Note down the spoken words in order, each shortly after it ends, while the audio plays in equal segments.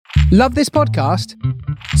Love this podcast?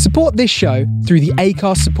 Support this show through the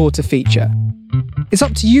Acast supporter feature. It's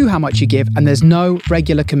up to you how much you give, and there's no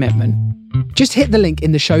regular commitment. Just hit the link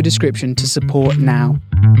in the show description to support now.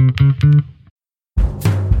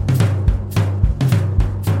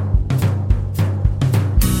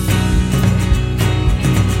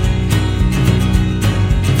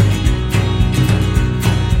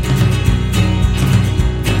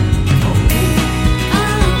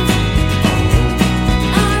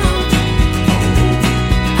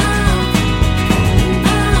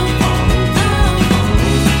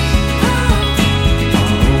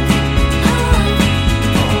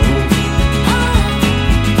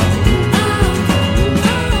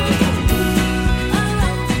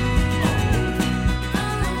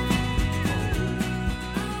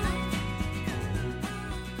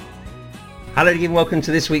 Hello again, welcome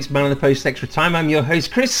to this week's Man on the Post Extra Time. I'm your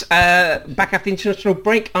host Chris. Back after the international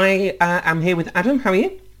break, I am here with Adam. How are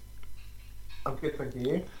you? I'm good, thank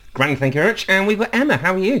you. Grand, thank you very much. And we've got Emma.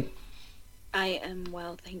 How are you? I am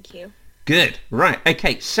well, thank you. Good. Right.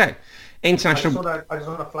 Okay. So, international. I just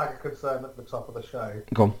want to flag a concern at the top of the show.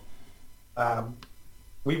 Go on.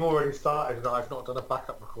 We've already started, and I've not done a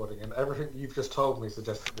backup recording, and everything you've just told me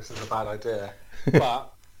suggests that this is a bad idea.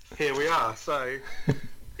 But here we are. So,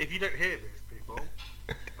 if you don't hear this, people,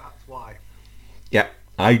 that's why. Yeah,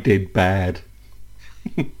 I did bad.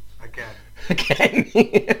 Again.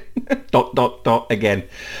 Again.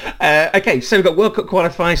 Okay, so we've got World Cup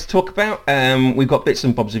qualifiers to talk about. We've got bits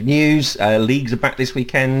and bobs of news. Leagues are back this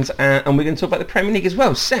weekend, and we're going to talk about the Premier League as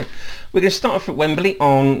well. So we're going to start off at Wembley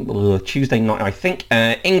on Tuesday night, I think.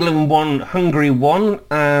 England won, Hungary won.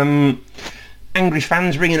 Angry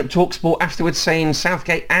fans ringing up TalkSport afterwards saying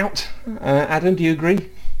Southgate out. Adam, do you agree?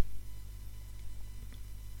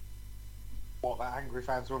 What, that angry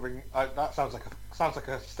fans were ringing? That sounds like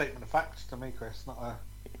a statement of fact to me, Chris. Not a.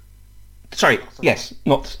 Sorry. Yes.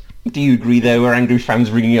 Not. Do you agree there were angry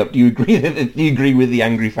fans ringing up? Do you agree? Do you agree with the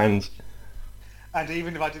angry fans? And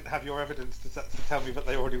even if I didn't have your evidence to tell me that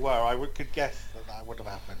they already were, could guess that would have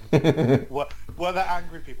happened. were there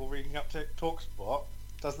angry people ringing up to TalkSport?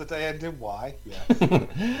 Does the day end in Y? Yes.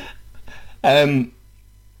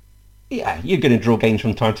 Yeah, you're going to draw games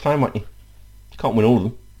from time to time, aren't you? You can't win all of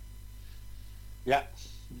them. Yeah.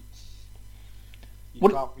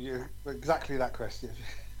 You exactly that, Chris.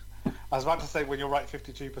 I was about to say when you're right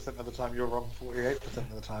 52% of the time, you're wrong 48%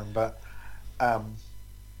 of the time, but that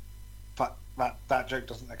joke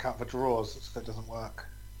doesn't account for draws, so it doesn't work.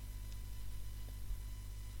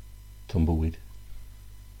 Tumbleweed.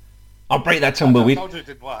 I'll break that tumbleweed. I told you it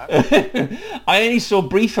didn't work. I only saw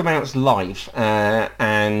brief amounts live,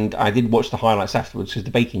 and I did watch the highlights afterwards because the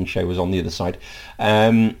baking show was on the other side.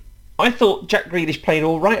 I thought Jack Grealish played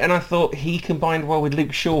all right, and I thought he combined well with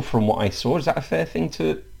Luke Shaw from what I saw. Is that a fair thing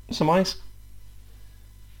to surmise?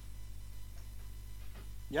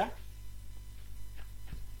 Yeah.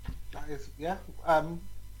 That is, yeah. I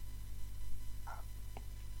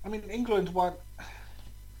mean, England weren't...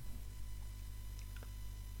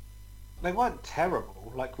 They weren't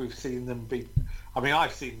terrible, like we've seen them be... I mean,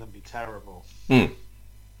 I've seen them be terrible. And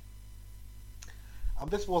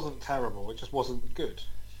this wasn't terrible, it just wasn't good.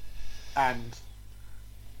 And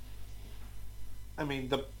I mean,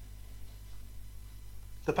 the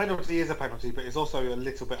penalty is a penalty, but it's also a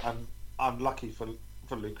little bit unlucky for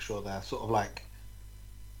Luke Shaw there. Sort of like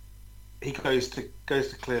he goes to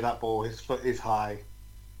clear that ball, his foot is high.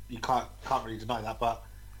 You can't really deny that, but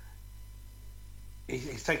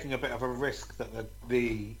he's taking a bit of a risk that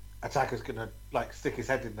the attacker's going to like stick his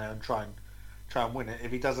head in there and try and win it.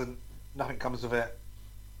 If he doesn't, nothing comes of it.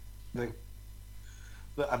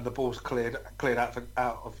 And the ball's cleared out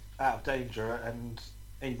of danger, and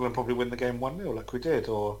England probably win the game 1-0 like we did,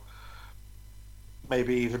 or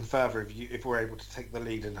maybe even further if we're able to take the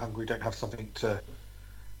lead and Hungary don't have something to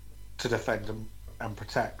defend and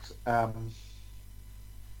protect.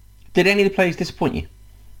 Did any of the players disappoint you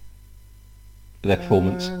with their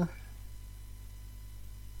performance?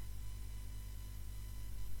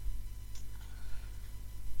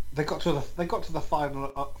 They got to the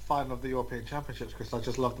final of the European Championships, Chris. I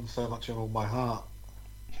just love them so much in all my heart.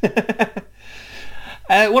 What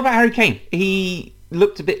about Harry Kane? He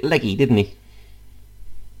looked a bit leggy, didn't he?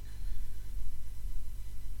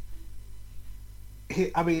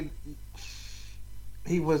 He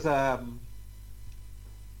was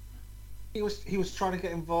trying to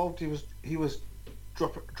get involved. He was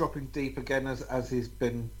dropping deep again as he's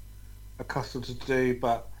been accustomed to do,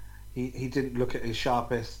 but he didn't look at his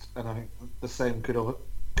sharpest, and I think the same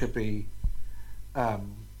could be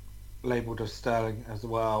labelled as Sterling as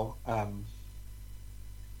well.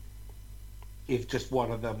 if just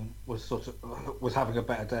one of them was was having a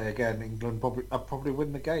better day again, England probably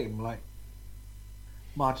win the game. Like,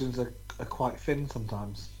 margins are quite thin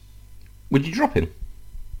sometimes. Would you drop him?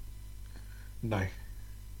 No.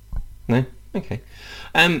 No? Okay.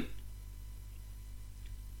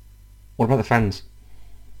 What about the fans?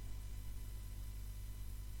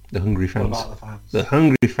 The hungry fans. What about the fans? The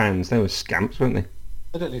hungry fans. They were scamps, weren't they?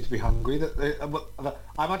 They don't need to be hungry.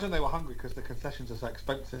 I imagine they were hungry because the concessions are so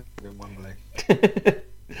expensive in Wembley.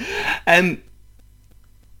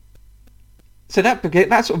 So that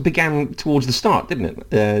sort of began towards the start, didn't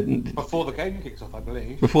it? Before the game kicks off, I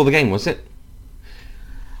believe. Before the game, was it?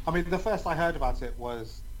 I mean, the first I heard about it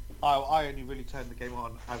was... I only really turned the game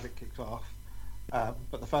on as it kicked off.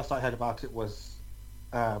 But the first I heard about it was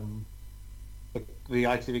the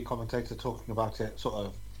ITV commentator talking about it sort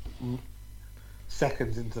of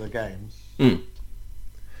seconds into the game.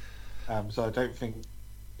 So I don't think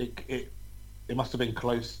it must have been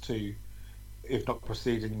close to, if not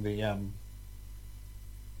preceding the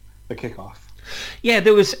kickoff. Yeah,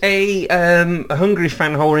 there was a Hungary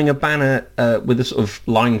fan holding a banner with a sort of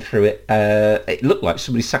line through it. It looked like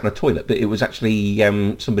somebody sat in a toilet, but it was actually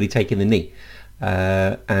somebody taking the knee.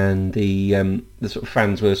 And the sort of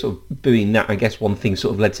fans were sort of booing that. I guess one thing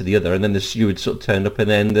sort of led to the other, and then the steward sort of turned up, and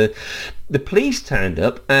then the police turned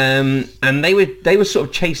up, and they were sort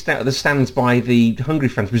of chased out of the stands by the Hungary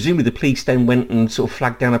fans. Presumably, the police then went and sort of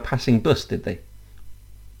flagged down a passing bus, did they?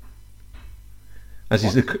 As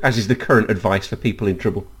is the current advice for people in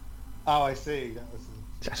trouble. Oh, I see.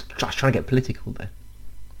 I was trying to get political there.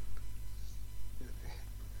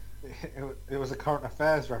 It was a current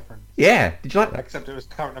affairs reference. Yeah, did you like that? Except it was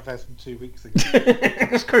current affairs from 2 weeks ago.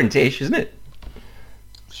 That's current-ish, isn't it?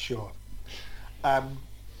 Sure. My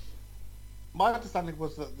understanding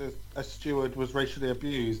was that a steward was racially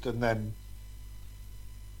abused, and then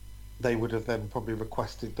they would have then probably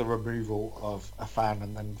requested the removal of a fan,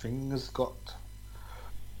 and then things got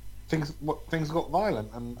violent,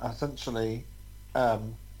 and essentially,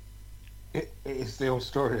 it is the old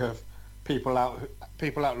story of people out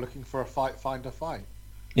looking for a fight find a fight.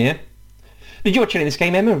 Yeah. Did you watch any of this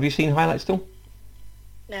game, Emma? Have you seen highlights still?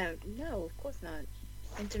 No, of course not.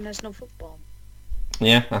 International football.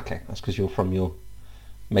 Yeah, okay. That's because you're from your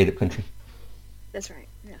made-up country. That's right,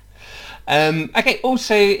 yeah. Okay,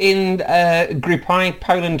 also in Group I,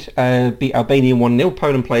 Poland beat Albania 1-0.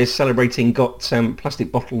 Poland players celebrating got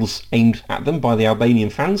plastic bottles aimed at them by the Albanian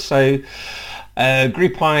fans. So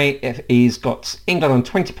Group I is got England on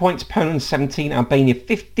 20 points, Poland 17, Albania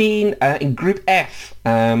 15. In Group F,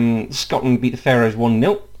 Scotland beat the Faroes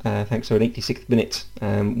 1-0, thanks to an 86th minute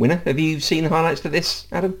winner. Have you seen the highlights for this,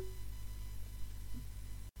 Adam?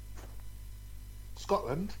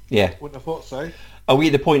 Scotland? Yeah. Wouldn't have thought so. Are we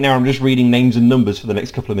at the point now I'm just reading names and numbers for the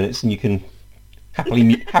next couple of minutes and you can happily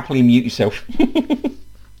mute yourself?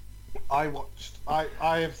 I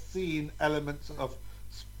have seen elements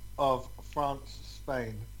of France,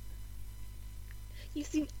 Spain. You've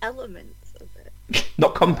seen elements of it.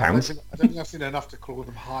 Not compounds. I don't think I've seen enough to call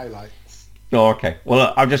them highlights. Oh, okay.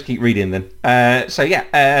 Well, I'll just keep reading then.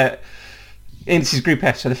 This is Group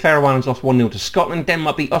F, so the Faroe Islands lost 1-0 to Scotland.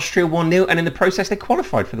 Denmark beat Austria 1-0, and in the process they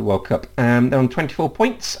qualified for the World Cup. They're on 24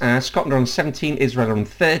 points. Scotland are on 17, Israel are on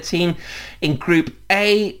 13. In Group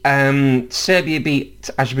A, Serbia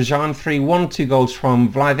beat Azerbaijan 3-1, 2 goals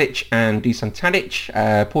from Vlahovic and Dusan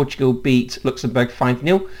Tadic. Portugal beat Luxembourg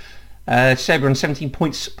 5-0. Serbia on 17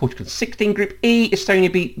 points, Portugal 16. Group E,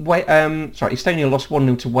 Estonia lost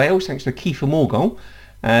 1-0 to Wales thanks to a Kiefer Moore goal.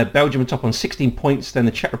 Belgium are top on 16 points, then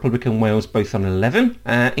the Czech Republic and Wales both on 11.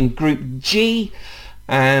 In Group G,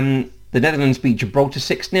 the Netherlands beat Gibraltar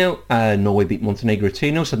 6-0, Norway beat Montenegro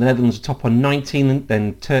 2-0, so the Netherlands are top on 19,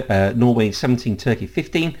 then Norway 17, Turkey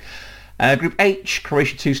 15. Group H,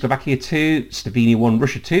 Croatia 2, Slovakia 2, Slovenia 1,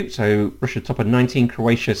 Russia 2, so Russia top on 19,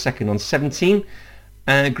 Croatia second on 17.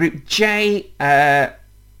 Group J,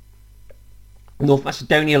 North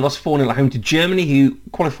Macedonia lost 4-0 at home to Germany, who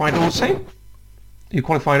qualified also.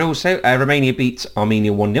 Romania beat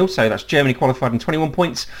Armenia 1-0, so that's Germany qualified on 21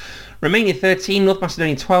 points. Romania 13, North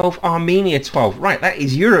Macedonia 12, Armenia 12. Right, that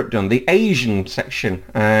is Europe done. The Asian section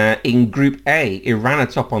in Group A, Iran are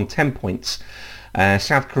top on 10 points.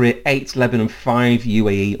 South Korea 8, Lebanon 5,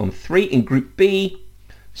 UAE on 3. In Group B,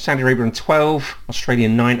 Saudi Arabia on 12, Australia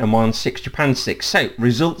 9, Oman 6, Japan 6. So,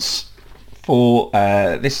 results for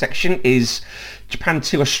this section is Japan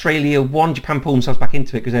 2, Australia 1. Japan pulled themselves back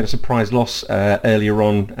into it because they had a surprise loss earlier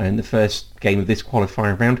on in the first game of this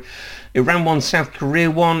qualifying round. Iran 1, South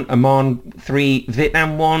Korea 1, Oman 3,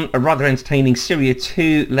 Vietnam 1. A rather entertaining Syria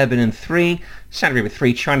 2, Lebanon 3. Saudi Arabia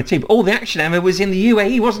 3, China 2. But all the action, Emma, was in the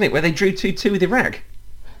UAE, wasn't it, where they drew 2-2 with Iraq?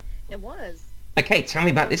 It was. Okay, tell me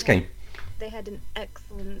about this game. They had an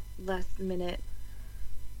excellent last-minute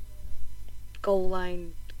goal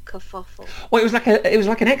line kerfuffle. Well, it was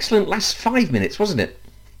like an excellent last 5 minutes, wasn't it?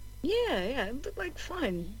 Yeah, it looked like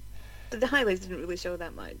fun. But the highlights didn't really show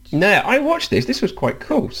that much. No, I watched this. This was quite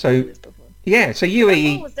cool. So, This before. yeah, so The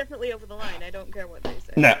UAE... ball was definitely over the line. I don't care what they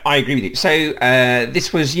say. No, I agree with you. So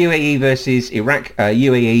this was UAE versus Iraq.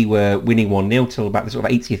 UAE were winning 1-0 till about the sort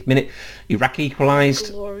of 80th minute. Iraq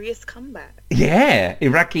equalised. Glorious comeback. Yeah,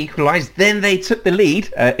 Iraq equalised. Then they took the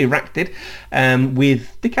lead, Iraq did,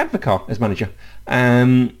 with Dick Advocaat as manager.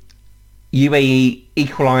 UAE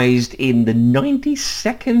equalised in the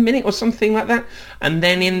 92nd minute or something like that. And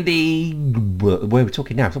then in the... Where we're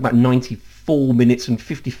talking now? We're talking about 94 minutes and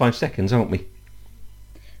 55 seconds, aren't we?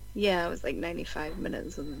 Yeah, it was like 95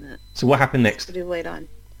 minutes, wasn't it? So what happened next? Pretty late on.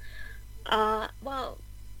 Well,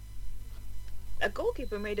 a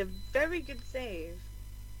goalkeeper made a very good save,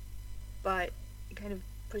 but he kind of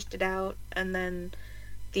pushed it out, and then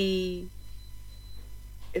it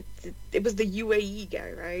was the UAE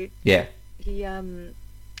guy, right? Yeah. He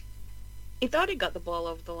thought he got the ball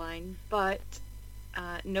over the line, but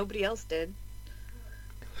nobody else did.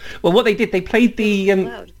 Well, what they did, they played the...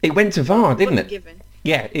 it went to VAR, didn't Wasn't it? given.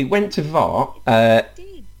 Yeah, it went to VAR. It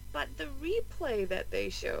did, but the replay that they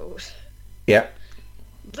showed Yeah,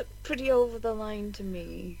 looked pretty over the line to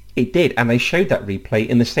me. it did, and they showed that replay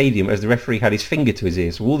in the stadium as the referee had his finger to his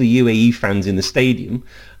ear. So all the UAE fans in the stadium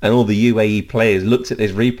and all the UAE players looked at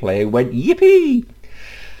this replay and went, yippee!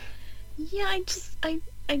 Yeah,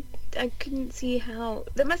 I couldn't see how...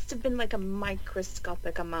 There must have been like a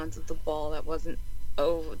microscopic amount of the ball that wasn't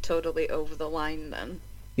totally over the line then.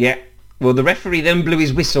 Yeah, well, the referee then blew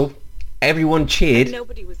his whistle. Everyone cheered. And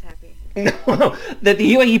nobody was happy. No, the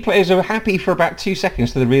UAE players were happy for about 2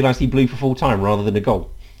 seconds till they realised he blew for full time rather than a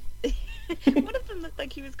goal. One of them looked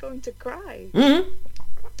like he was going to cry. Mm-hmm.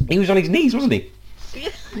 He was on his knees, wasn't he? Yeah,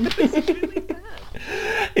 it was really bad.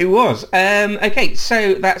 It was. Okay,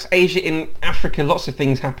 so that's Asia. In Africa, lots of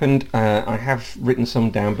things happened. I have written some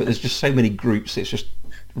down, but there's just so many groups, it's just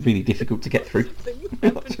really difficult to get through. Things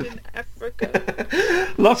happened in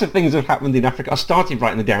Africa. Lots of things have happened in Africa. I started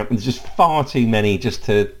writing them down, and there's just far too many just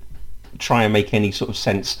to try and make any sort of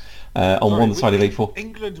sense on one side of A4.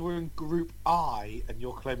 England were in Group I, and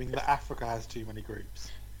you're claiming that Africa has too many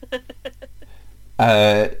groups.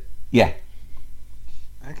 Yeah.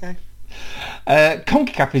 Okay.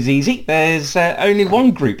 CONCACAF is easy. There's only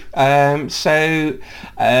one group. So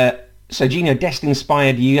Gino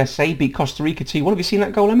Dest-inspired USA beat Costa Rica 2-1. Have you seen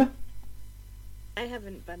that goal, Emma? I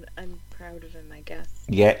haven't, but I'm proud of him, I guess.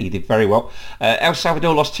 Yeah, he did very well. El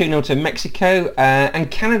Salvador lost 2-0 to Mexico,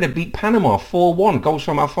 and Canada beat Panama 4-1. Goals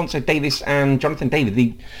from Alphonso Davis and Jonathan David.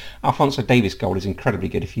 The Alphonso Davis goal is incredibly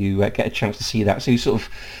good if you get a chance to see that. So he sort of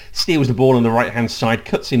steals the ball on the right-hand side,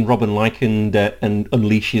 cuts in Robin Like and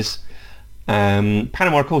unleashes.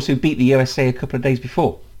 Panama, of course, who beat the USA a couple of days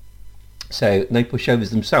before. So no pushovers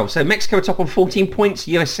themselves. So Mexico are top on 14 points,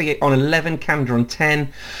 USA on 11, Canada on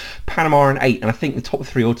 10, Panama on 8, and I think the top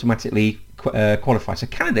three automatically qualify. So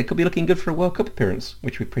Canada could be looking good for a World Cup appearance,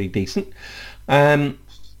 which would be pretty decent.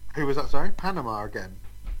 Who was that, sorry? Panama again?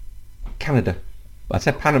 Canada. I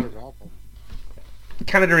said Panama.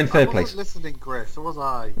 Canada in third I place. wasn't listening, Chris, or was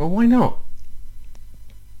I? Well, why not?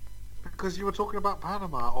 Because you were talking about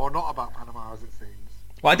Panama, or not about Panama, as it seems.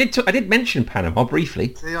 Well, I did mention Panama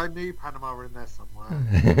briefly. See, I knew Panama were in there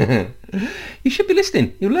somewhere. You should be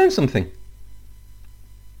listening. You'll learn something.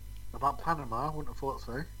 About Panama, I wouldn't have thought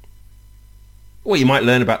so. Or you might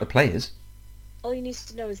learn about the players. All you need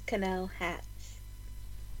to know is canal hats.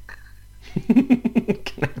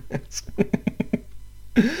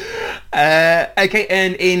 Okay,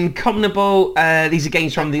 and in CONMEBOL, these are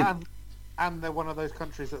games from the... And they're one of those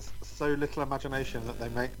countries that's so little imagination that they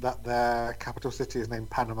make that their capital city is named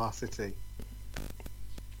Panama City.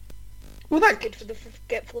 Well, that... Good for the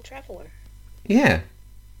forgetful traveller. Yeah.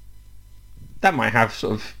 That might have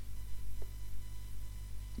sort of...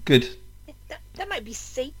 good... That might be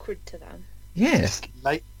sacred to them. Yeah. It's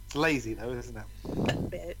lazy though, isn't it? A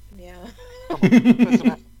bit, yeah.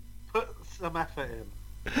 Come on, put some effort in.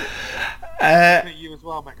 Looking at you as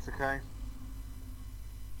well, Mexico.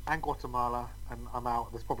 And Guatemala, and I'm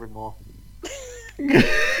out. There's probably more.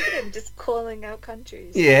 I'm just calling out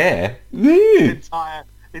countries. Yeah. Woo.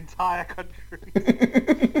 Entire country.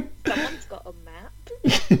 Someone's got a map.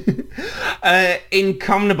 In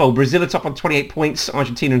CONMEBOL, Brazil are top on 28 points,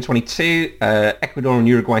 Argentina on 22, Ecuador and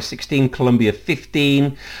Uruguay 16, Colombia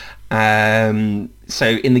 15. So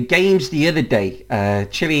in the games the other day,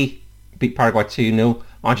 Chile beat Paraguay 2-0.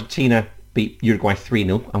 Argentina beat Uruguay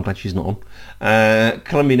 3-0. I'm glad she's not on.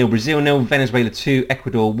 Colombia 0, Brazil 0, Venezuela 2,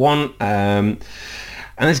 Ecuador 1.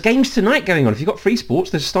 And there's games tonight going on. If you've got free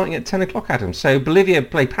sports, they're starting at 10 o'clock, Adam. So Bolivia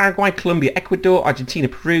play Paraguay, Colombia, Ecuador, Argentina,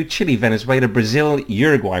 Peru, Chile, Venezuela, Brazil,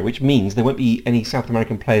 Uruguay, which means there won't be any South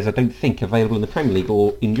American players, I don't think, available in the Premier League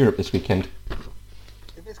or in Europe this weekend.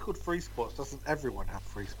 If it's called free sports, doesn't everyone have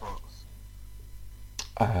free sports?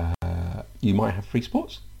 You might have free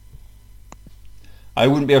sports. I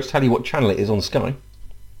wouldn't be able to tell you what channel it is on Sky.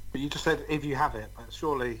 But you just said if you have it, but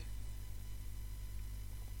surely...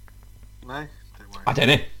 No? I don't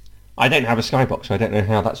know. I don't have a Skybox, so I don't know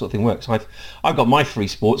how that sort of thing works. I've got my free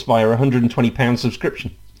sports via a £120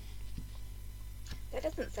 subscription. That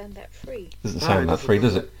doesn't sound that free. Doesn't sound that free,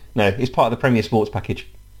 does it? No, it's part of the Premier Sports package.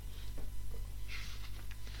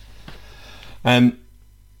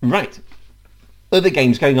 Right. Other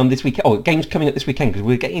games going on this weekend. Oh, games coming up this weekend, because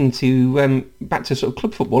we're getting to back to sort of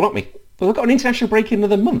club football, aren't we? Well, we've got an international break in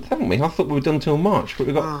another month, haven't we? I thought we were done till March, but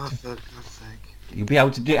we've got... Oh, for God's sake. You'll be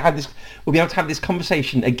able to we'll be able to have this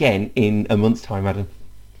conversation again in a month's time, Adam.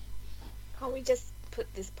 Can't we just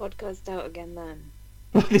put this podcast out again then?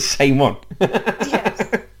 The same one.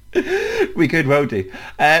 Yes. We could well do.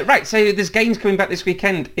 Right, so there's games coming back this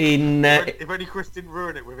weekend in... If only Chris didn't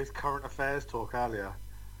ruin it with his current affairs talk earlier.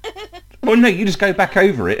 Well, no, you just go back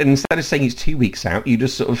over it, and instead of saying it's 2 weeks out, you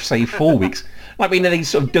just sort of say 4 weeks. Like, they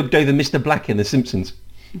sort of dubbed over Mr. Black in The Simpsons.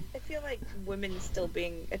 I feel like women still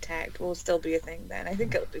being attacked will still be a thing then. I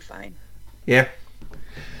think it'll be fine. Yeah.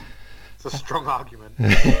 It's a strong argument.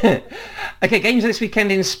 Okay, games this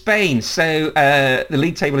weekend in Spain. So the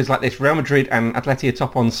league table is like this. Real Madrid and Atleti are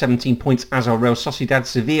top on 17 points, as are Real Sociedad,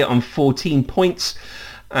 Sevilla on 14 points.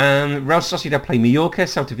 Real Sociedad play Mallorca,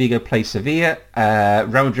 Celta Vigo play Sevilla,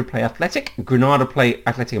 Real Madrid play Athletic, Granada play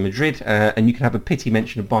Atletico Madrid, and you can have a pity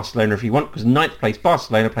mention of Barcelona if you want, because 9th place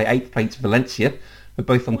Barcelona play 8th place Valencia. We're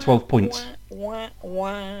both on 12 points. Wah.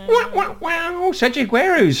 Wow. Sergio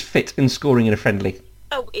Aguero's fit and scoring in a friendly.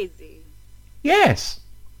 Oh, is he? Yes.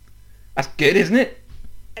 That's good, isn't it?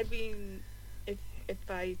 I mean, if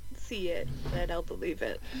I see it, then I'll believe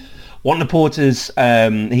it. One of the porters,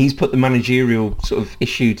 he's put the managerial sort of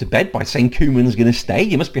issue to bed by saying Koeman's going to stay.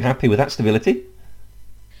 You must be happy with that stability.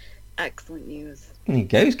 Excellent news. There you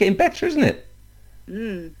go. It's getting better, isn't it?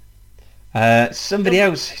 Mm. Somebody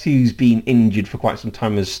else who's been injured for quite some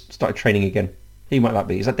time has started training again. Who might that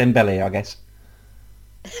be? Is that Dembele, I guess?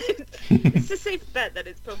 It's a safe bet that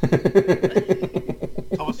it's probably...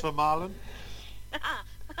 Thomas Vermaelen?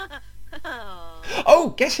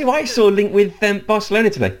 Oh, guess who I saw linked with Barcelona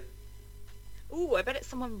today? Ooh, I bet it's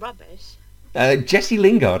someone rubbish. Jesse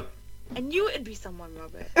Lingard. I knew it'd be someone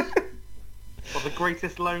rubbish. Well, the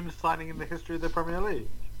greatest loan signing in the history of the Premier League.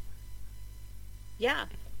 Yeah.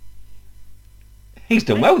 He's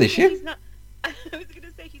done well this year. He's not... I was going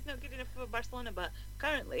to say he's not good enough for Barcelona, but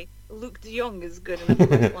currently Luke de Jong is good enough for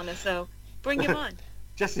Barcelona, so bring him on.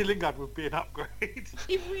 Jesse Lingard would be an upgrade.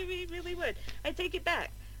 He really, really would. I take it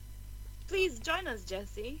back. Please join us,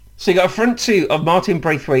 Jesse. So you got a front two of Martin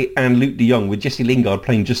Braithwaite and Luke de Jong, with Jesse Lingard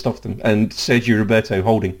playing just off them and Sergio Roberto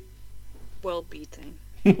holding. World beating.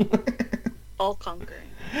 All conquering.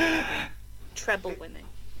 Treble winning.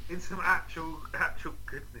 In some actual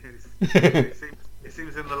good news, it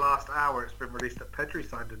seems in the last hour it's been released that Pedri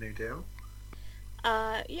signed a new deal.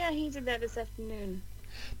 Yeah, he did that this afternoon.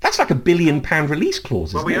 That's like £1 billion release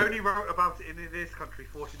clause, Well, isn't we it? only wrote about it in this country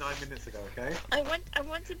 49 minutes ago, okay? I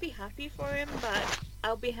want to be happy for him, but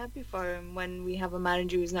I'll be happy for him when we have a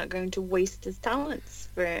manager who's not going to waste his talents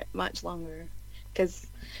for much longer. Because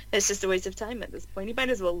it's just a waste of time at this point. He might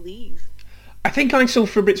as well leave. I think I saw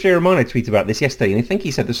Fabrizio Romano tweet about this yesterday, and I think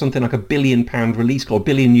he said there's something like £1 billion release clause, €1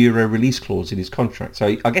 billion release clause in his contract.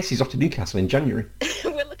 So I guess he's off to Newcastle in January.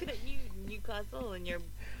 We're looking at you, Newcastle, and your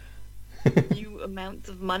new amounts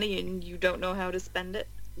of money, and you don't know how to spend it.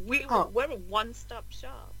 We're a one-stop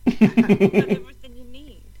shop. Got everything you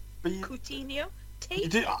need. But you, Coutinho, take you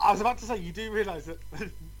do, I was about to say, you do realise that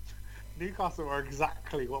Newcastle are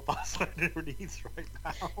exactly what Barcelona needs right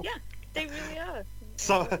now. Yeah, they really are.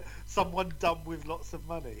 So someone dumb with lots of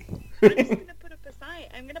money. I'm just gonna put up a sign.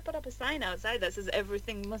 I'm gonna put up a sign outside that says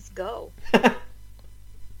everything must go.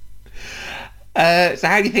 So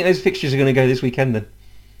how do you think those fixtures are going to go this weekend then?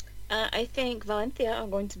 I think Valencia are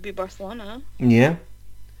going to beat Barcelona. Yeah.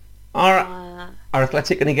 Are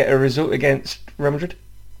Athletic going to get a result against Real Madrid?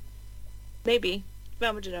 Maybe.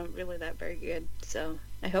 Real Madrid aren't really that very good, so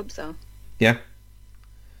I hope so. Yeah.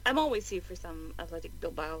 I'm always here for some Athletic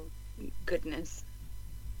Bilbao goodness.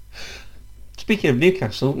 Speaking of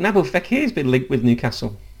Newcastle, Nabil Fekir's been linked with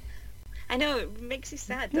Newcastle. I know, it makes you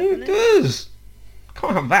sad, It doesn't it? does.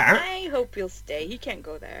 Can't have that. I hope he'll stay. He can't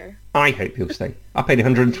go there. I hope he'll stay. I paid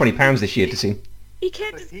 £120 this year to see him. He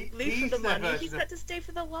can't But just he- leave he's for the their money. version He's of- got to stay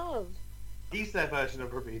for the love. He's their version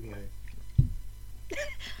of Robinho.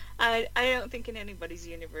 I don't think in anybody's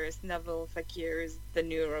universe Neville Fekir is the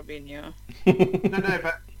new Robinho. No,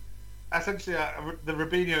 but essentially the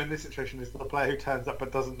Robinho in this situation is the player who turns up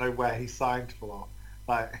but doesn't know where he signed for.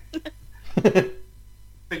 Like,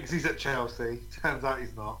 thinks he's at Chelsea, turns out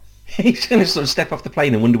he's not. He's going to sort of step off the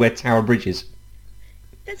plane and wonder where Tower Bridge is.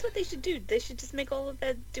 That's what they should do. They should just make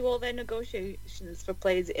do all their negotiations for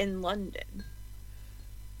players in London.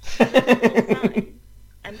 Fine.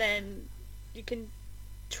 And then you can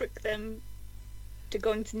trick them to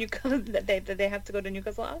going to Newcastle, that they have to go to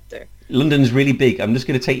Newcastle after. London's really big. I'm just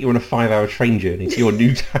going to take you on a 5-hour train journey to your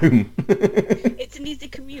new home. It's an easy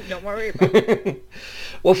commute, don't worry about it.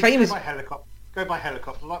 Well, Go famous... by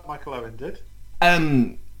helicopter like Michael Owen did.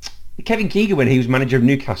 Kevin Keegan, when he was manager of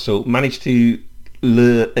Newcastle, managed to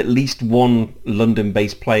lure at least one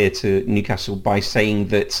London-based player to Newcastle by saying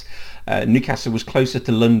that Newcastle was closer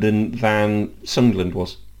to London than Sunderland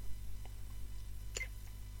was.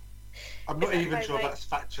 I'm not Is that even by, sure like, that's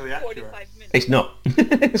factually accurate. 45 minutes. It's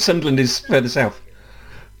not. Sunderland is further south.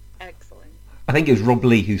 Excellent. I think it was Rob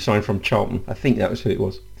Lee who signed from Charlton. I think that was who it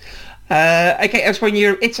was. Okay, elsewhere in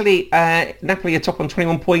Europe, Italy, Napoli are top on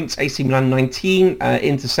 21 points, AC Milan 19,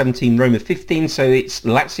 Inter 17, Roma 15. So it's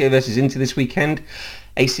Lazio versus Inter this weekend,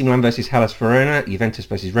 AC Milan versus Hellas Verona, Juventus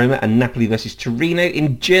versus Roma, and Napoli versus Torino.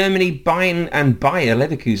 In Germany, Bayern and Bayer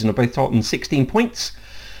Leverkusen are both top on 16 points.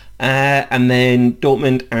 And then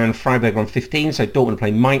Dortmund and Freiburg are on 15. So Dortmund are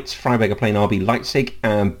playing Mainz, Freiburg are playing RB Leipzig,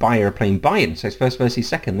 and Bayer are playing Bayern. So it's first versus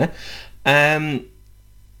second there.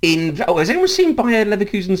 Has anyone seen Bayer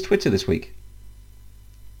Leverkusen's Twitter this week?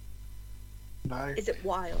 No. Is it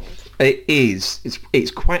wild? It is.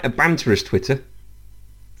 It's quite a banterous Twitter.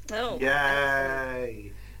 Oh.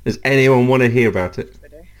 Yay. Does anyone want to hear about it?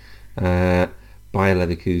 Twitter. Bayer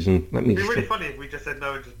Leverkusen. Let me It'd be just... really funny if we just said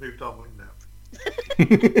no and just moved on, wouldn't it? That's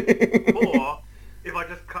Or if I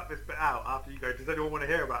just cut this bit out after you go, does anyone want to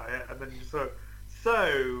hear about it? And then you just go,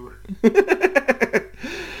 so...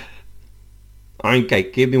 Okay,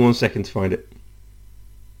 give me 1 second to find it.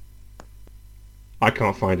 I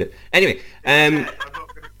can't find it. Anyway,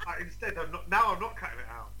 Instead, I'm not cutting it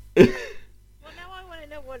out. Well, now I want to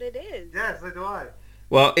know what it is. Yeah, so do I.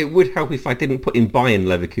 well, it would help if I didn't put in Bayern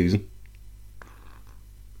Leverkusen.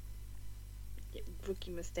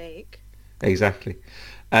 Rookie mistake. Exactly.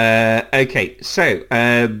 Okay, so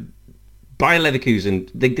Bayer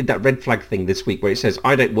Leverkusen, they did that red flag thing this week where it says,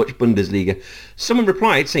 I don't watch Bundesliga. Someone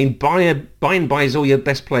replied saying, Bayern buys all your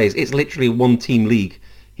best players. It's literally a one-team league.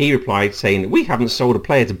 He replied saying, we haven't sold a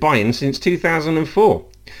player to Bayern since 2004.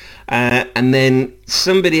 And then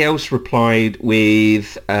somebody else replied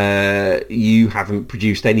with, you haven't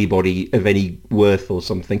produced anybody of any worth or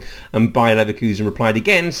something. And Bayer Leverkusen replied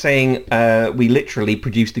again saying, we literally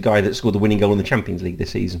produced the guy that scored the winning goal in the Champions League this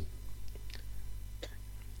season.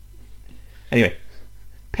 Anyway,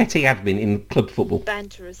 petty admin in club football.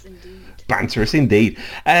 Banterous indeed. Banterous indeed.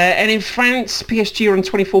 And in France, PSG are on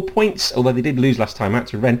 24 points, although they did lose last time out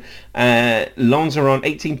to Rennes. Lens are on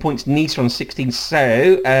 18 points, Nice are on 16.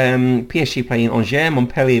 So PSG playing Angers,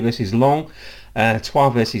 Montpellier versus Lens,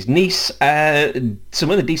 Troyes versus Nice.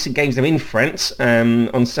 Some other decent games there in France.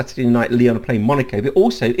 On Saturday night, Lyon are playing Monaco. But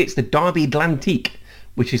also, it's the Derby Atlantique,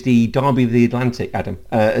 which is the Derby of the Atlantic, Adam,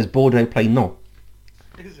 as Bordeaux play Nantes.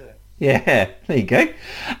 Is it? Yeah, there you go.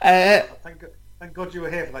 Thank God you were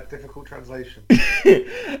here for that difficult translation.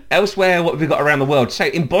 Elsewhere, what have we got around the world? So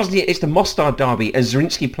in Bosnia, it's the Mostar derby as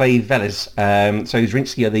Zrinjski play Velez. So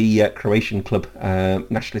Zrinjski are the Croatian club,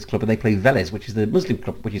 nationalist club, and they play Velez, which is the Muslim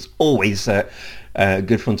club, which is always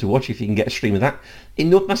good fun to watch if you can get a stream of that. In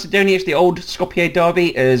North Macedonia, it's the old Skopje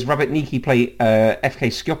derby as Rabotniki play FK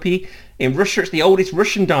Skopje. In Russia, it's the oldest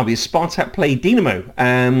Russian derby as Spartak play Dinamo.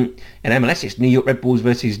 In MLS, it's New York Red Bulls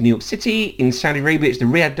versus New York City. In Saudi Arabia, it's the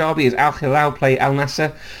Riyadh derby as Al Hilal play Al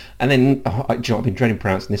Nassr. And then, I've been dreading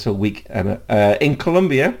pronouncing this all week. In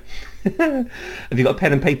Colombia, have you got a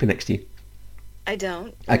pen and paper next to you? I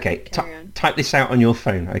don't. Okay, Carry on. type this out on your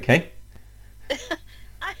phone, okay?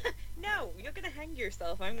 No, you're going to hang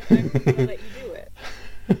yourself. I'm going to let you do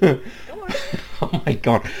it. Go on. Oh my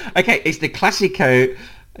god. Okay, it's the Classico...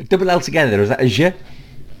 Double L together, is that a je?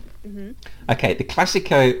 Mm-hmm. Okay, the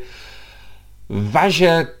Classico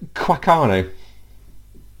Vallecaucano.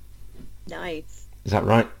 Nice. Is that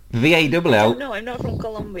right? VALL. No, I'm not from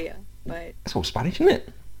Colombia, but That's all Spanish, isn't it?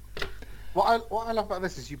 What I love about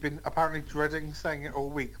this is you've been apparently dreading saying it all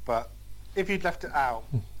week, but if you'd left it out,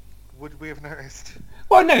 would we have noticed?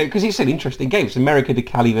 Well, no, because it's an interesting game. It's America de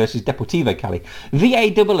Cali versus Deportivo Cali.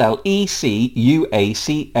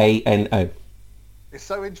 VALLECUACANO. It's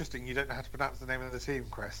so interesting you don't know how to pronounce the name of the team,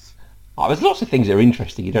 Chris. Oh, there's lots of things that are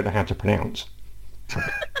interesting you don't know how to pronounce.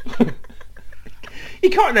 You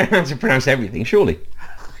can't know how to pronounce everything, surely.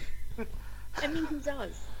 I mean, who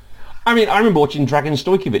does? I mean, I remember watching Dragan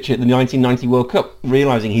Stojkovic at the 1990 World Cup,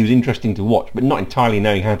 realising he was interesting to watch, but not entirely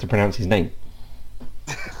knowing how to pronounce his name.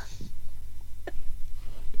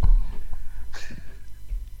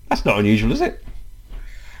 That's not unusual, is it?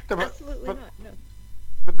 No, Absolutely not. No.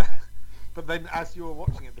 But then, as you were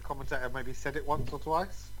watching it, the commentator maybe said it once or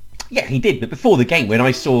twice. Yeah, he did, but before the game, when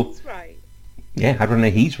I saw... He's right. Yeah, how do I know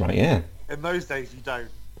he's right, yeah. In those days, you don't.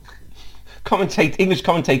 English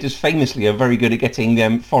commentators famously are very good at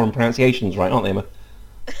getting foreign pronunciations right, aren't they, Emma?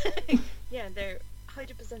 Yeah, they're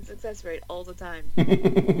 100% success rate all the time.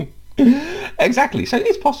 Exactly, so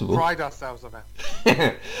it's possible. Pride ourselves on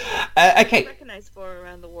it. Okay. Recognized for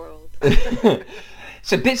around the world.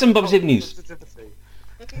 So bits and bobs of news. Positivity.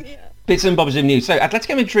 Yeah. Bits and bobs of news. So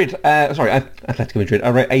Atletico Madrid, Atletico Madrid,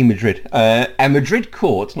 I wrote A Madrid. A Madrid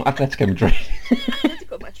court, not Atletico Madrid.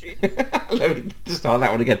 Atletico Madrid. Let me start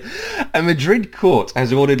that one again. A Madrid court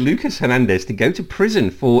has ordered Lucas Hernandez to go to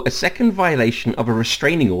prison for a second violation of a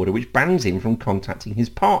restraining order which bans him from contacting his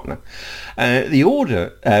partner. The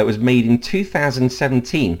order was made in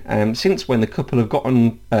 2017, since when the couple have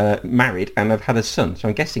gotten married and have had a son. So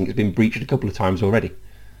I'm guessing it's been breached a couple of times already.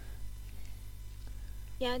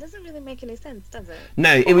 Yeah, it doesn't really make any sense, does it?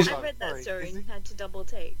 No, it was... I read that Sorry, story is and had to double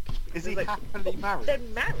take. Is he Like, happily married? They're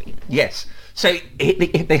married. Yes. So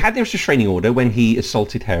they had this restraining order when he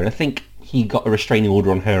assaulted her, and I think he got a restraining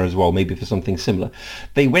order on her as well, maybe for something similar.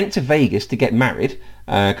 They went to Vegas to get married,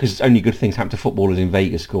 because only good things happen to footballers in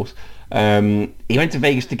Vegas, of course. He went to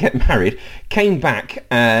Vegas to get married, came back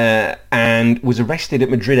and was arrested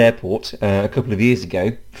at Madrid airport a couple of years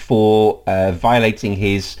ago for violating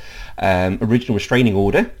his original restraining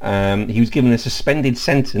order. He was given a suspended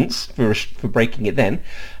sentence for breaking it then.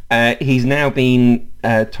 He's now been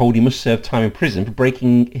told he must serve time in prison for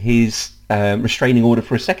breaking his restraining order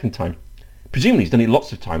for a second time. Presumably he's done it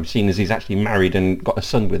lots of times, seeing as he's actually married and got a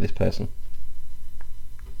son with this person.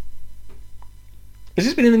 Has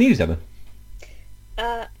this been in the news ever?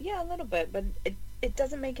 Yeah, a little bit, but it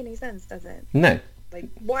doesn't make any sense, does it? No. Like,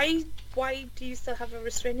 why do you still have a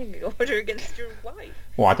restraining order against your wife?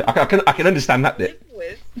 Well, I can understand that bit.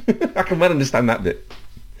 Live with? I can well understand that bit.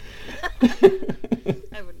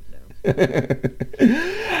 I wouldn't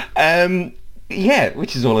know. Yeah,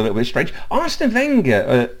 which is all a little bit strange. Arsene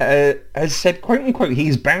Wenger has said, quote unquote,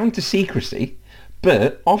 he's bound to secrecy,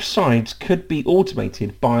 but offsides could be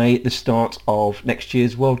automated by the start of next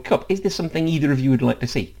year's World Cup. Is this something either of you would like to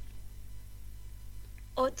see?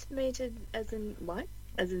 Automated as in what?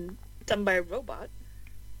 As in done by a robot?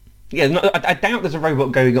 Yeah, no, I doubt there's a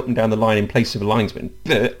robot going up and down the line in place of a linesman,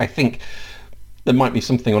 but I think there might be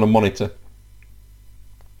something on a monitor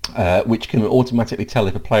which can automatically tell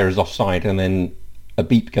if a player is offside, and then a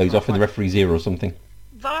beep goes off in the referee's ear or something.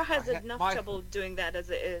 VAR has enough trouble doing that as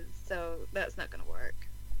it is, so that's not going to work.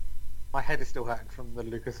 My head is still hurting from the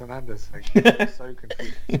Lucas Hernandez thing. I'm so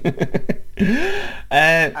confused.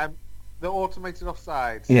 The automated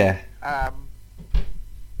offsides. Yeah.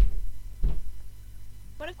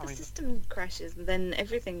 What if the system crashes and then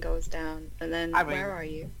everything goes down, and then where are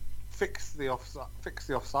you? Fix the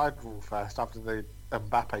offside rule first after the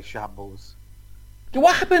Mbappe shambles.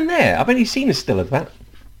 What happened there? I've only seen a still of that.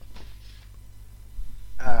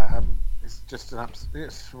 It's just an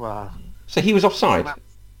absolute... So he was offside?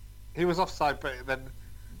 He was offside, but then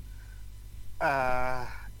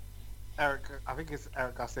Eric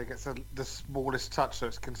Garcia gets the smallest touch, so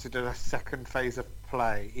it's considered a second phase of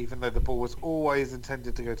play, even though the ball was always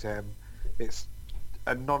intended to go to him. It's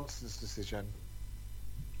a nonsense decision.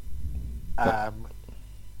 And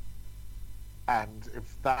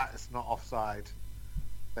if that is not offside,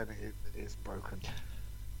 then it is broken.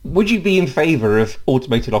 Would you be in favour of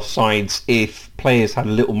automated offsides if players had a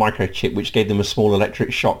little microchip which gave them a small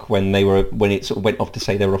electric shock when it sort of went off to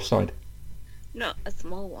say they were offside? Not a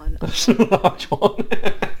small one. A large one.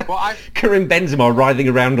 Well, Karim Benzema writhing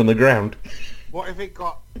around on the ground. Imagine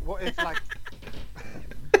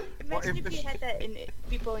if you had that in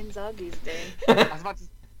people in Zaghi's day. I was about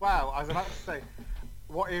to say,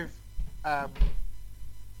 what if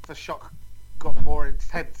the shock got more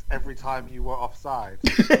intense every time you were offside?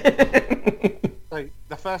 So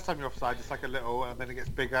the first time you're offside, it's like a little, and then it gets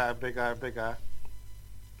bigger and bigger and bigger.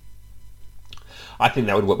 I think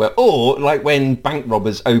that would work well. Or like when bank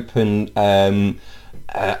robbers open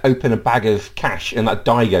open a bag of cash and that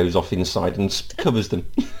dye goes off inside and covers them.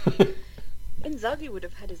 Inzaghi would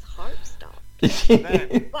have had his heart stopped.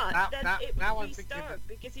 Then, But now, then now, it now would I'm thinking restart that,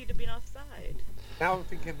 because he'd have been offside. now I'm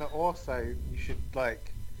thinking that also you should there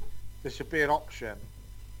should be an option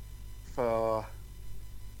for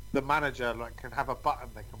the manager can have a button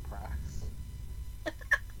they can press.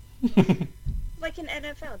 Like in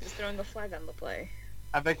NFL, just throwing a flag on the play.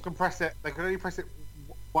 And they can press it. They can only press it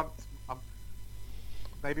once,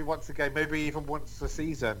 maybe once a game, maybe even once a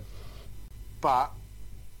season. But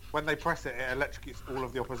when they press it, it electrocutes all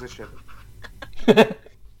of the opposition. I'd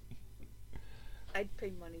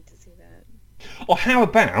pay money to see that. Or how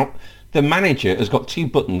about the manager has got 2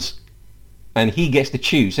 buttons, and he gets to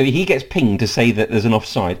choose. So he gets pinged to say that there's an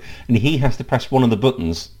offside, and he has to press one of the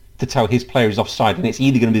buttons to tell his player is offside, and it's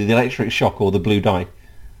either going to be the electric shock or the blue dye.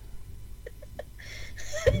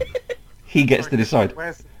 He gets to decide.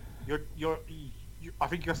 I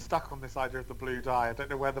think you're stuck on this idea of the blue dye. I don't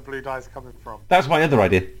know where the blue dye is coming from. That's my other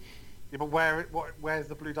idea. Yeah, but where's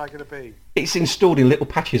the blue dye going to be? It's installed in little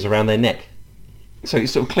patches around their neck, so it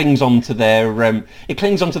sort of clings onto it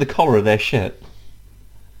clings onto the collar of their shirt,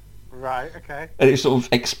 Right. Okay. and it sort of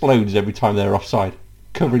explodes every time they're offside,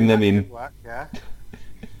 covering them in. Good work. Yeah.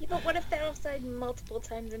 Yeah, but what if they're offside multiple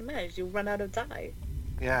times in a match? You'll run out of dye.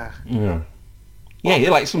 Yeah. Yeah,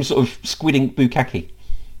 you're like some sort of squid ink bukkake.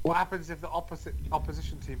 What happens if the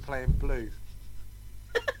opposition team play in blue?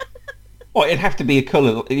 Well, it'd have to be a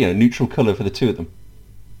colour, neutral colour for the 2 of them.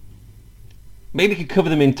 Maybe you could cover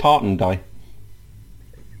them in tartan dye.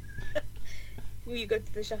 Will you go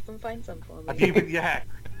to the shop and find some for And me? even yeah.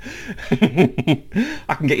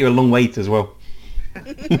 I can get you a long wait as well.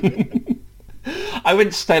 I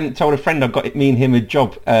once told a friend I've got me and him a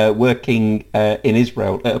job working in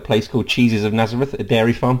Israel at a place called Cheeses of Nazareth, a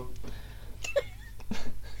dairy farm.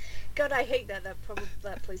 God, I hate that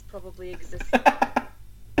that place probably exists.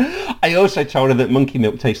 I also told her that monkey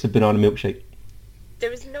milk tastes of banana milkshake.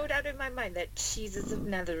 There is no doubt in my mind that Cheeses of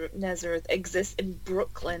Nazareth exists in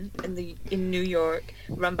Brooklyn, in New York,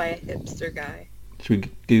 run by a hipster guy. Should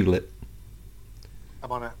we Google it?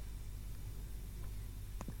 I'm on it.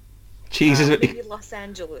 Cheeses. Maybe Los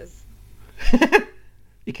Angeles.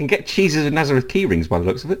 You can get Cheeses of Nazareth key rings by the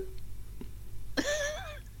looks of it.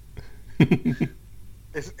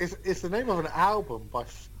 It's the name of an album by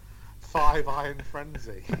Five Iron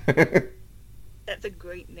Frenzy. That's a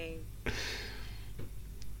great name.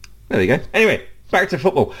 There we go. Anyway, back to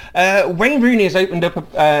football. Wayne Rooney has opened up.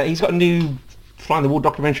 He's got a new Fly on the Wall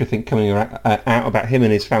documentary, I think, coming out about him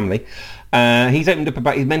and his family. He's opened up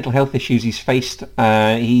about his mental health issues he's faced.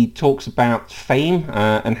 He talks about fame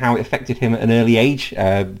and how it affected him at an early age,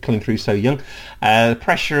 coming through so young. The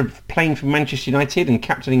pressure of playing for Manchester United and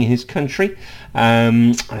captaining his country.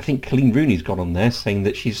 I think Colleen Rooney's got on there saying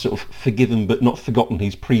that she's sort of forgiven but not forgotten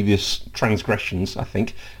his previous transgressions, I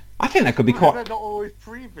think. I think that could be quite... They're not always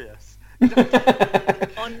previous.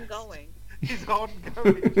 Ongoing. He's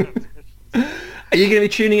ongoing transgressions. Are you going to be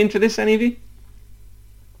tuning into this, any of you?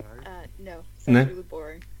 No. Sounds No? really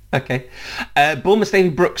boring. Okay. Bournemouth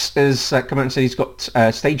David Brooks has come out and said he's got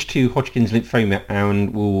stage 2 Hodgkin's lymphoma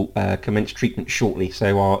and will commence treatment shortly.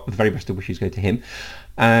 So our very best of wishes go to him.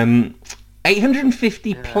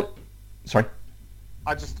 850... Yeah. Sorry.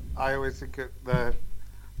 I always think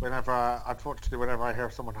whenever I hear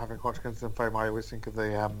of someone having Hodgkin's lymphoma, I always think of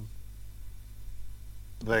the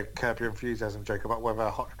Curb Your Enthusiasm joke about whether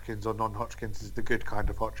Hodgkin's or non-Hodgkin's is the good kind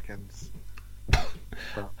of Hodgkin's.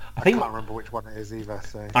 But I can't remember which one it is either.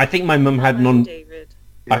 So I think my mum had David.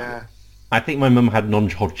 yeah, I think my mum had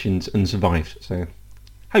non-Hodgkin's and survived. So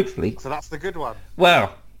hopefully, so that's the good one.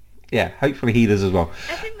 well, yeah, hopefully he does as well.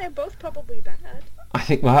 I think they're both probably bad. I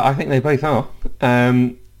think they both are.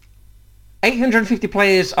 850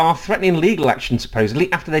 players are threatening legal action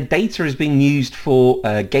supposedly after their data is being used for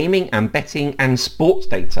gaming and betting and sports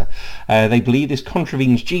data. They believe this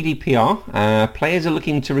contravenes GDPR. Players are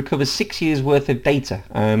looking to recover 6 years worth of data.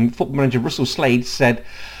 Football manager Russell Slade said,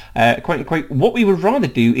 quote unquote, what we would rather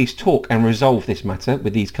do is talk and resolve this matter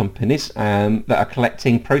with these companies that are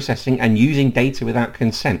collecting, processing and using data without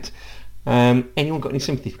consent. Anyone got any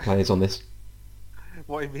sympathy for players on this?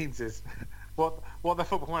 What he means is, what the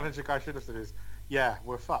Football Manager guy should have said is, yeah,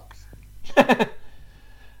 we're fucked.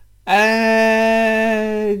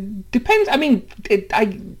 Depends. I mean,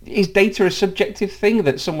 is data a subjective thing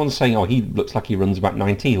that someone's saying, oh, he looks like he runs about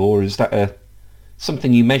 90, or is that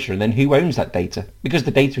something you measure, and then who owns that data? Because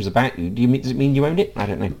the data is about you, does it mean you own it? I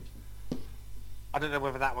don't know. I don't know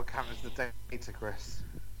whether that would count as the data, Chris.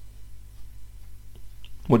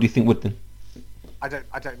 What do you think would then? I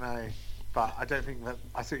don't know. but I don't think that.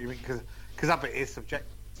 I see what you mean because that bit is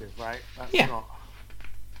subjective, right? That's Yeah. not.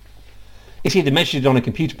 It's either measured on a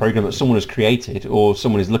computer program that someone has created, or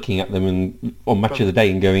someone is looking at them and on Match of the Day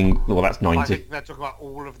and going, "Well, that's I 90." think they're talking about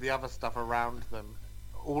all of the other stuff around them.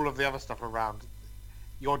 All of the other stuff around.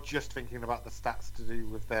 You're just thinking about the stats to do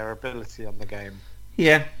with their ability on the game.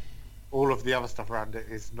 Yeah. All of the other stuff around it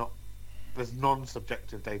is not. There's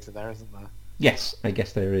non-subjective data there, isn't there? Yes, I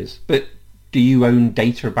guess there is. But do you own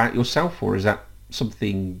data about yourself, or is that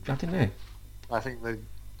something I don't know? I think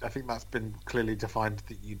that's been clearly defined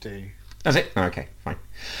that you do. That's it? Oh, okay, fine.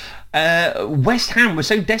 West Ham were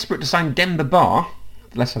so desperate to sign Demba Ba,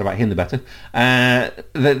 the less said about him the better, that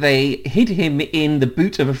they hid him in the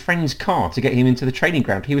boot of a friend's car to get him into the training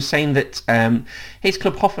ground. He was saying that his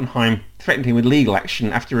club Hoffenheim threatened him with legal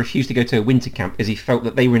action after he refused to go to a winter camp as he felt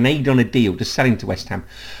that they reneged on a deal to sell him to West Ham.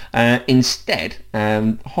 Instead,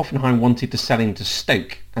 Hoffenheim wanted to sell him to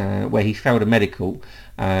Stoke, where he failed a medical.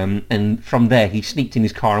 And from there, he sneaked in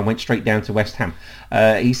his car and went straight down to West Ham.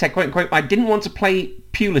 He said, quote, unquote, "I didn't want to play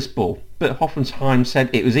Pulis ball, but Hoffenheim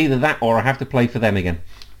said it was either that or I have to play for them again."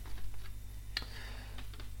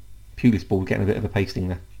 Pulis ball getting a bit of a pasting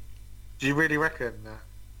there. Do you really reckon that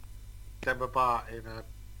Demba Ba in a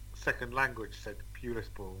second language said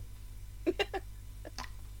Pulis ball?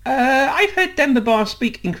 I've heard Demba Ba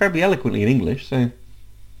speak incredibly eloquently in English, so...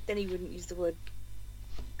 Then he wouldn't use the word.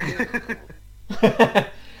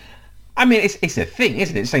 I mean, it's a thing,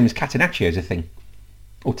 isn't it? Same as Catenaccio is a thing.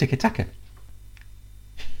 Or Tiki-Taka.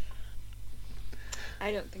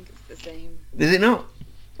 I don't think it's the same. Is it not?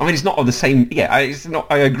 I mean, it's not of the same... Yeah, it's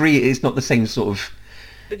not. I agree, it's not the same sort of...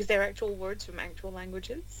 Because they're actual words from actual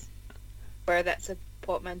languages. Where that's a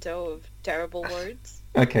portmanteau of terrible words.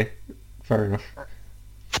 Okay, fair enough.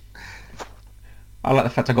 I like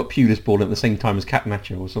the fact I got Pulis ball at the same time as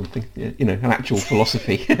Catenaccio or something. Yeah, you know, an actual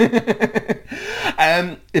philosophy.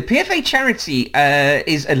 The PFA charity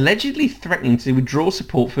is allegedly threatening to withdraw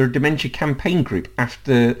support for a dementia campaign group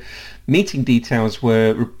after meeting details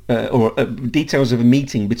were, details of a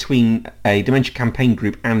meeting between a dementia campaign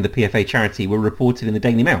group and the PFA charity were reported in the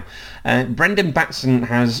Daily Mail. Brendan Batson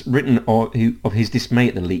has written of his dismay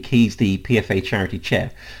at the leak. He's the PFA charity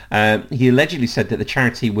chair. He allegedly said that the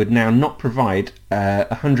charity would now not provide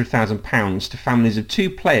 £100,000 to families of two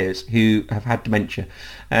players who have had dementia.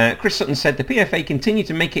 Chris Sutton said the PFA continue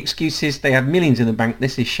to make excuses. They have millions in the bank.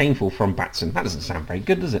 This is shameful from Batson. That doesn't sound very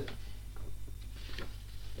good, does it?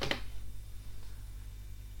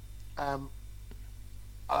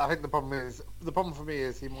 I think the problem for me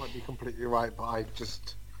is he might be completely right, but I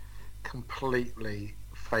just completely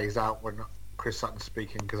phase out when Chris Sutton's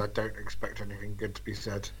speaking because I don't expect anything good to be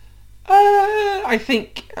said. I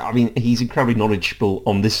mean, he's incredibly knowledgeable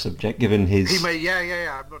on this subject, given his... He may,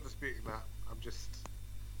 yeah. I'm not disputing that. I'm just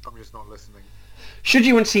not listening. Should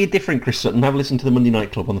you want to see a different Chris Sutton, have a listen to the Monday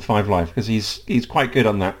Night Club on the 5 Live, because he's quite good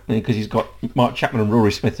on that, because he's got Mark Chapman and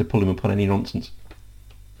Rory Smith to pull him upon any nonsense.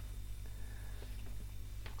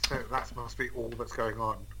 So that must be all that's going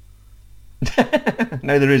on.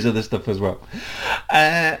 No, there is other stuff as well.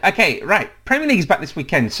 Okay, right. Premier League's back this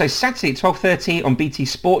weekend. So Saturday at 12:30 on BT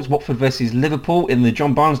Sports, Watford versus Liverpool in the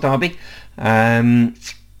John Barnes derby.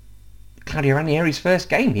 Claudio Ranieri's first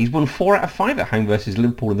game. He's won 4 out of 5 at home versus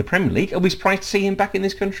Liverpool in the Premier League. Are we surprised to see him back in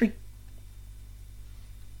this country?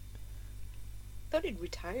 I thought he'd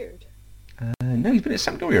retired. No, he's been at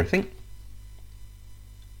Sampdoria, I think.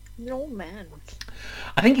 He's an old man.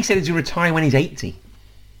 I think he said he's going to retire when he's 80.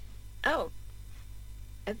 Oh.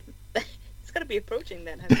 It's got to be approaching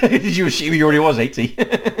then. Did you assume he already was 80?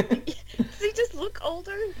 Does he just look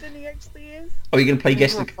older than he actually is? Are you going to play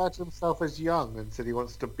guest? He referred to himself as young and said he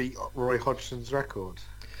wants to beat Roy Hodgson's record.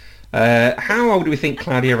 How old do we think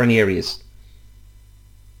Claudio Ranieri is?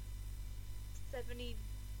 70.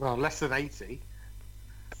 Well, less than 80.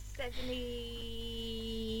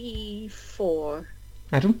 74.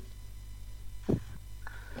 Adam?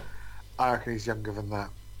 I reckon he's younger than that.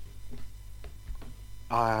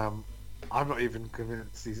 I'm not even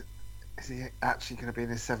convinced is he actually going to be in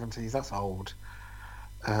his 70s? That's old.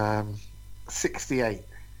 68.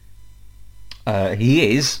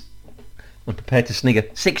 He is. I'm prepared to snigger.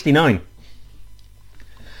 69.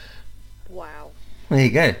 Wow. There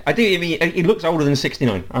you go. I do. I mean, he looks older than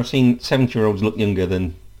 69. I've seen 70-year-olds look younger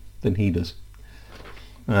than he does.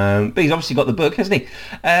 But he's obviously got the book, hasn't he?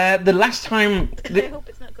 The last time... I hope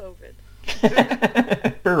it's not COVID.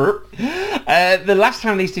 The last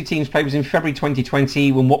time these two teams played was in February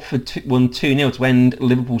 2020 when Watford won 2-0 to end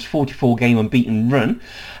Liverpool's 44-game unbeaten run.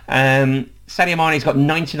 Sadio Mane's got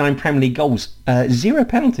 99 Premier League goals, 0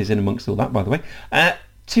 penalties in amongst all that, by the way.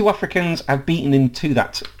 2 Africans have beaten him to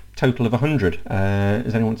that total of 100.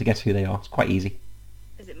 Does anyone want to guess who they are? It's quite easy.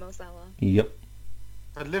 Is it Mo Salah? Yep.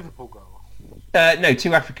 A Liverpool goal. No,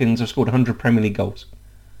 2 Africans have scored 100 Premier League goals.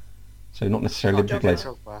 So not necessarily Liverpool players.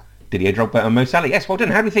 Drogba. Didier Drogba and Mo Salah. Yes, well done.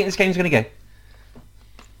 How do you think this game's going to go?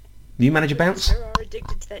 New manager bounce? Sure are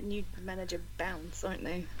addicted to that new manager bounce, aren't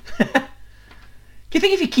they? Do you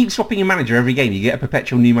think if you keep swapping your manager every game, you get a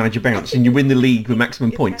perpetual new manager bounce and you win the league with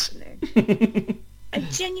maximum It's points? happening. I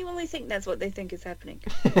genuinely think that's what they think is happening.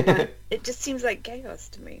 But it just seems like chaos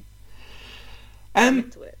to me. I'm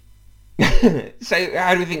into it. So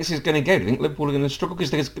how do you think this is going to go? Do you think Liverpool are going to struggle?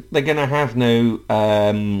 Because they're going to have no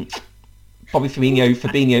Bobby Firmino,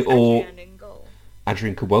 Fabinho or... Adrian in goal.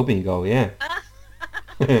 Adrian could well be in goal, yeah.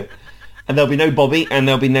 And there'll be no Bobby and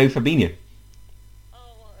there'll be no Fabinho. Oh,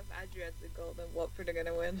 well, if Adrian's in goal, then Watford are going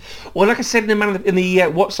to win. Well, like I said in the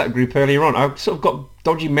WhatsApp group earlier on, I've sort of got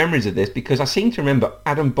dodgy memories of this because I seem to remember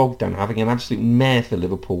Adam Bogdan having an absolute mare for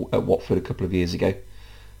Liverpool at Watford a couple of years ago.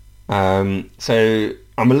 So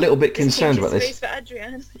I'm a little bit concerned about this. Space for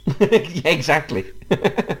Adrian. Yeah, exactly.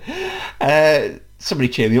 Somebody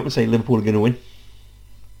cheer me up and say Liverpool are going to win.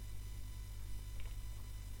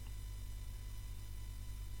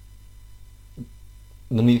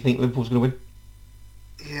 None of you think Liverpool's going to win?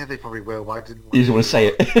 Yeah, they probably will, but I didn't You just want to say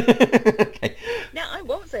it. Okay. No, I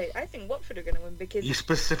won't say it. I think Watford are going to win because You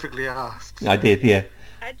specifically asked. I did, yeah.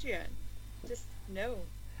 Adrian, just no.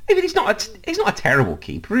 I mean, he's not a terrible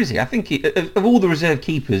keeper, is he? I think of all the reserve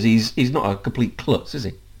keepers, he's not a complete klutz, is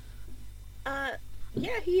he?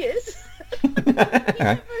 Yeah, he is. He's not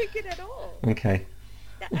very good at all. Okay.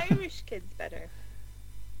 The Irish kid's better.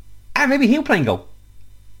 Ah, maybe he'll play in goal.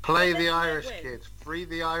 Play Well, the then you Irish might win. kid. Free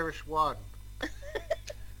the Irish one.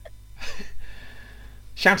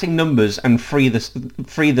 Shouting numbers and free the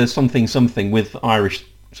something with Irish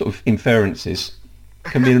sort of inferences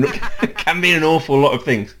can be an awful lot of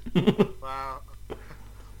things. Wow.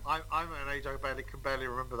 I'm at an age I can barely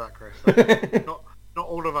remember that, Chris. Not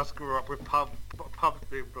all of us grew up with pubs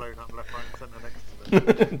being blown up left, right, and centre next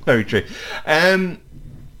to them. Very true.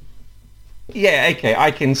 Yeah, okay.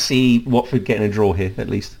 I can see Watford getting a draw here at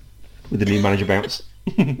least with the new manager bounce,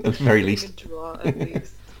 at the very least. Good draw, at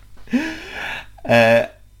least.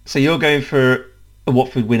 So you're going for a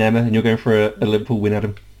Watford win, Emma, and you're going for a Liverpool win,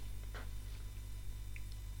 Adam?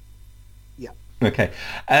 Yeah. Okay.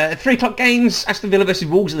 3 o'clock games, Aston Villa versus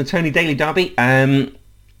Wolves in the Tony Daly derby.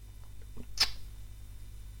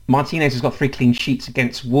 Martinez has got 3 clean sheets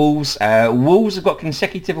against Wolves. Wolves have got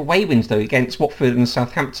consecutive away wins, though, against Watford and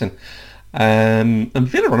Southampton. And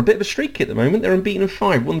Villa are on a bit of a streak at the moment. They're unbeaten of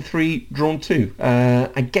 5, won 3, drawn 2.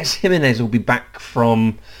 I guess Jimenez will be back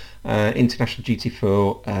from international duty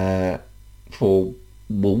for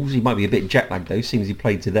Wolves. He might be a bit jet lagged though, seeing as he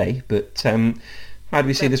played today. But how do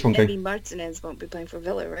we see this one Eddie going? Martinez won't be playing for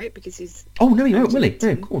Villa, right? Because he's... Oh no, he won't, will he? No,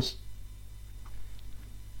 Argentine. of course.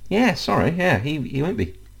 Yeah, sorry. Yeah, he won't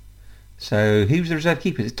be. So who's the reserve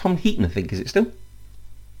keeper? It's Tom Heaton, I think. Is it still?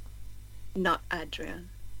 Not Adrian.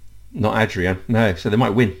 Not Adrian. No. So they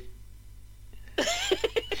might win.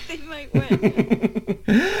 They might win.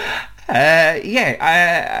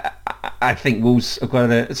 Yeah, I think Wolves have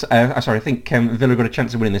got I think Villa got a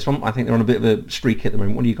chance of winning this one. I think they're on a bit of a streak at the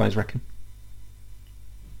moment. What do you guys reckon?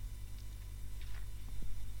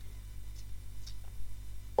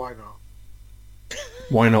 Why not?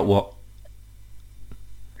 Why not what?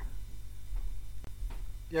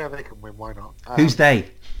 Yeah, they can win. Why not? Who's they?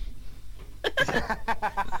 So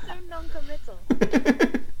non-committal.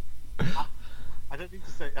 I don't need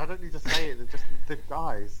to say it. They're just the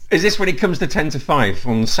guys. Is this when it comes to 10 to 5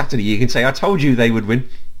 on Saturday? You can say, I told you they would win.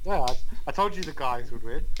 Yeah, I told you the guys would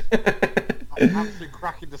win. An absolute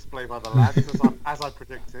cracking display by the lads, as I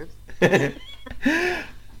predicted.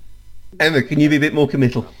 Emma, can you be a bit more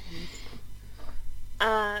committal?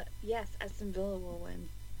 Yes, Aston Villa will win.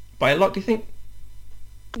 By a lot, do you think?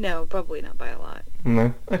 No, probably not by a lot.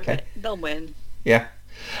 No. Okay. But they'll win. Yeah.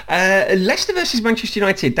 Leicester versus Manchester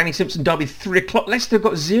United. Danny Simpson derby, 3 o'clock. Leicester have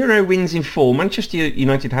got 0 wins in 4. Manchester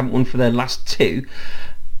United haven't won for their last 2.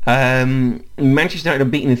 Manchester United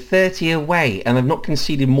have beaten 30 away and have not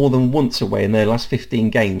conceded more than once away in their last 15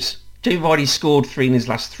 games. Jamie Vardy scored 3 in his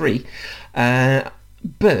last 3.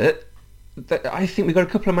 But I think we've got a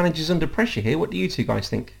couple of managers under pressure here. What do you two guys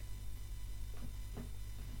think?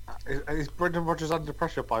 Is Brendan Rodgers under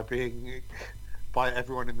pressure by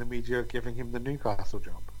everyone in the media giving him the Newcastle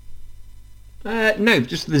job? No,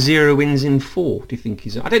 just the 0 wins in 4. Do you think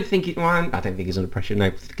he's? I don't think he's under pressure.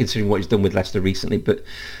 No, considering what he's done with Leicester recently, but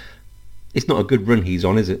it's not a good run he's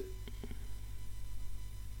on, is it?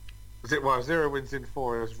 Well, 0 wins in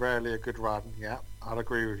 4 is rarely a good run. Yeah, I'll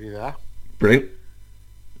agree with you there. Brilliant.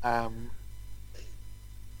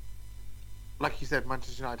 Like you said,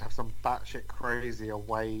 Manchester United have some batshit crazy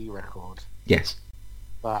away record. Yes.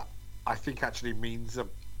 That I think actually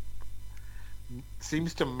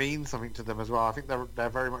seems to mean something to them as well. I think they're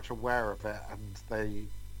very much aware of it, and they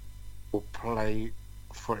will play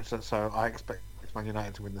for it. So I expect Man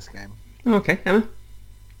United to win this game. Okay, Emma?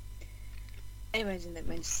 I imagine that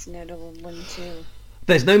Manchester United will win too.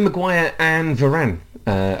 There's no Maguire and Varane.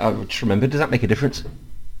 I just remember. Does that make a difference?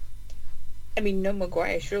 I mean, no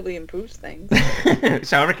Maguire surely improves things.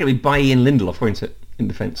 So I reckon we buy Ian Lindelof, won't it, in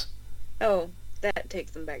defence? Oh, that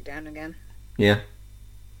takes them back down again. Yeah.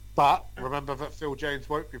 But remember that Phil Jones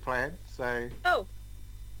won't be playing, so... Oh,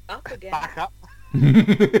 up again. Back up.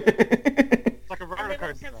 It's like a roller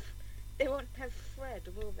coaster. They won't have Fred,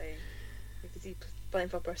 will they? Because he's playing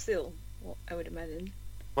for Brazil, I would imagine.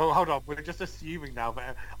 Well, hold on. We're just assuming now.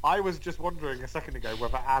 But I was just wondering a second ago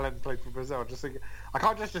whether Alan played for Brazil. I'm just thinking, I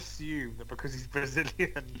can't just assume that because he's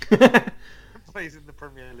Brazilian and plays in the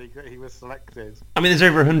Premier League that he was selected. I mean, there's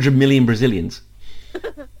over 100 million Brazilians.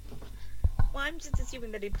 Well, I'm just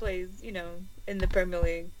assuming that he plays, in the Premier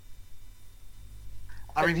League.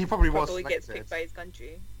 I mean, he probably was Probably selected. gets picked by his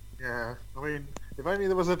country. Yeah. I mean, if only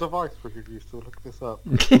there was a device we could use to look this up.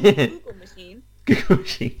 Google machine. Google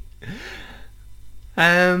machine.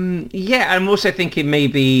 Yeah, I'm also thinking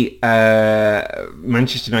maybe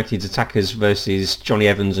Manchester United's attackers versus Johnny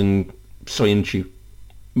Evans and Soyuncu.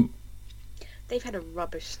 They've had a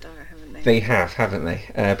rubbish start, haven't they? They have, haven't they?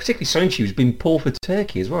 Particularly Soyuncu's been poor for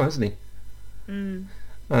Turkey as well, hasn't he? I'm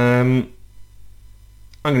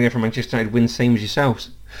going to go for Manchester United win, same as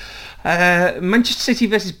yourselves. Manchester City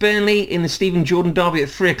versus Burnley in the Stephen Jordan derby at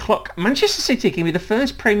 3 o'clock. Manchester City can be the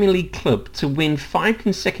first Premier League club to win 5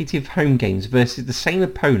 consecutive home games versus the same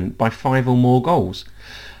opponent by 5 or more goals.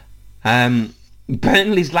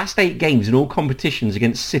 Burnley's last 8 games in all competitions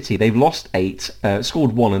against City, they've lost 8,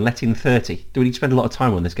 scored 1 and let in 30. Do we need to spend a lot of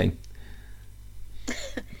time on this game?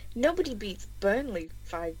 Nobody beats Burnley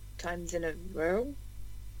 5 times in a row.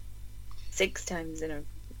 6 times in a...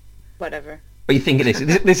 whatever. What do you think it is?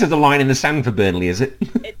 This is the line in the sand for Burnley, is it?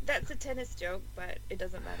 That's a tennis joke, but it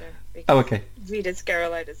doesn't matter. Oh, okay. Vidas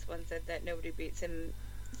Karolaitis once said that nobody beats him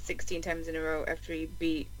 16 times in a row after he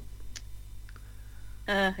beat...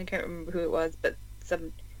 I can't remember who it was, but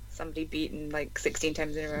somebody beat him like 16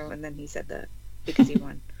 times in a row, and then he said that because he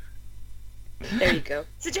won. There you go.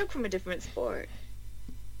 It's a joke from a different sport.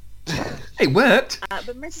 It worked.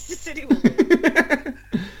 But Manchester City will win.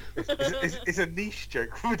 It's a niche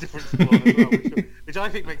joke from a different sport as well, which I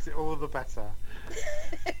think makes it all the better.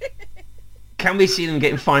 Can we see them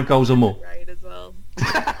getting 5 goals or more? Right as well.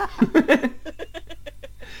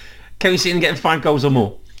 Can we see them getting 5 goals or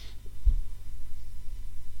more?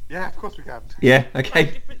 Yeah, of course we can. Yeah, okay.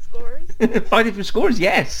 5 different scores? 5 different scores,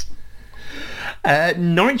 yes.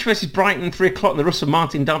 Norwich versus Brighton, 3 o'clock in the Russell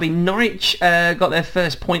Martin derby. Norwich got their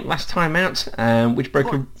first point last time out, which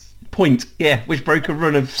broke which broke a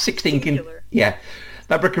run of 16.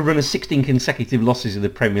 That broke a run of 16 consecutive losses in the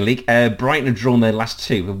Premier League. Brighton had drawn their last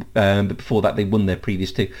 2, but before that they won their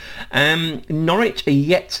previous 2. Norwich are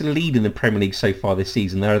yet to lead in the Premier League so far this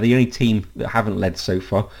season. They're the only team that haven't led so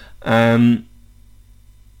far.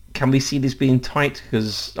 Can we see this being tight?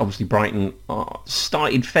 Because obviously Brighton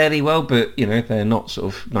started fairly well, but they're not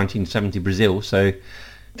sort of 1970 Brazil. So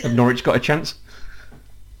have Norwich got a chance?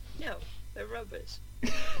 No, they're rubbish.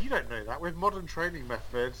 You don't know that. With modern training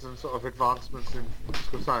methods and sort of advancements in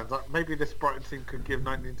physical science, maybe this Brighton team could give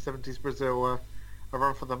 1970s Brazil a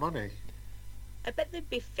run for their money. I bet they'd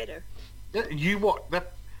be fitter. Yeah, you watch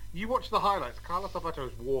the highlights. Carlos Alberto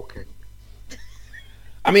is walking.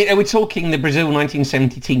 I mean, are we talking the Brazil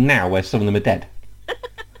 1970 team now, where some of them are dead?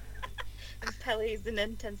 And Pele's in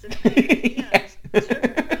intensive. Yes.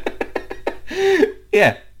 Sure.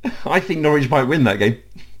 Yeah, I think Norwich might win that game.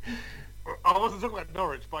 I wasn't talking about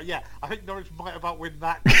Norwich, but yeah, I think Norwich might about win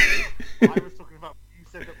that game. I was talking about, you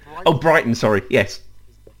said that Brighton... Oh, Brighton, sorry, yes.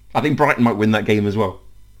 I think Brighton might win that game as well.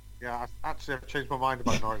 Yeah, I've changed my mind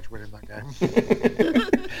about Norwich winning that game.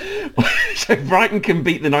 So Brighton can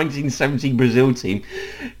beat the 1970 Brazil team.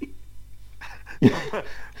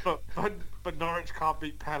 but Norwich can't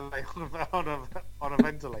beat Pele on a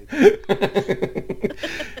ventilator.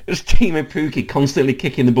 There's Timo Pukki constantly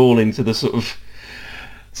kicking the ball into the sort of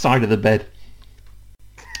side of the bed.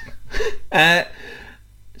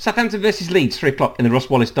 Southampton versus Leeds, 3 o'clock in the Rod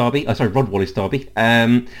Wallace derby.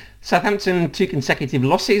 Southampton 2 consecutive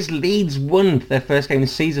losses. Leeds won their first game of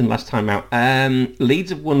the season last time out.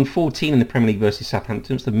 Leeds have won 14 in the Premier League versus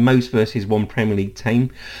Southampton. It's the most versus one Premier League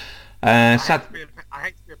team. I hate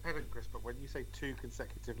to be a pedant, Chris, but when you say 2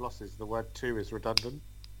 consecutive losses, the word 2 is redundant.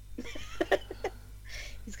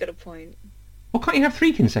 He's got a point. Well, can't you have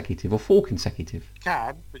 3 consecutive or 4 consecutive? You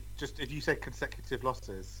can, but just if you say consecutive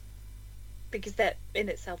losses. Because that in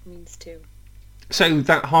itself means 2. So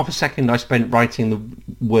that half a second I spent writing the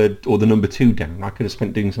word or the number 2 down, I could have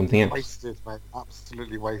spent doing something else. Wasted, mate.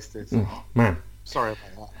 Absolutely wasted. Oh, man. Sorry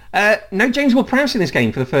about that. No James Ward-Prowse in this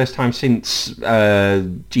game for the first time since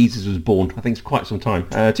Jesus was born. I think it's quite some time.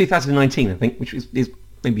 2019, I think, which is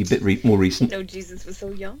maybe a bit more recent. No, Jesus was so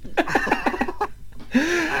young.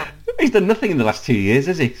 He's done nothing in the last 2 years,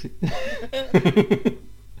 has he?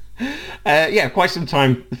 Yeah, quite some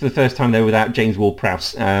time for the first time there without James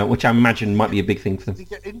Ward-Prowse, which I imagine might be a big thing for them. Did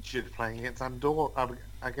he get injured playing against Andorra?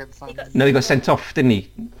 Against Andorra? No, he got sent off, didn't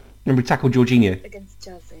he? Remember he tackled Jorginho? Against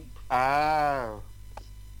Chelsea. Oh.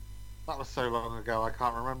 That was so long ago, I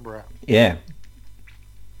can't remember it. Yeah.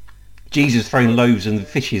 Jesus throwing loaves and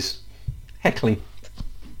fishes. Heckling.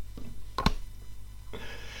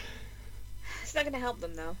 It's not going to help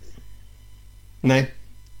them, though. No.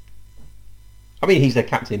 I mean, he's their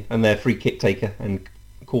captain and their free kick taker and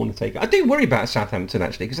corner taker. I do worry about Southampton,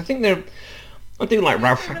 actually, because I think I do like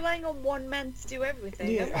Ralph. They're relying on one man to do everything.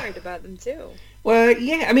 Yeah. I'm worried about them, too. Well,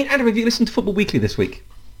 yeah. I mean, Adam, have you listened to Football Weekly this week?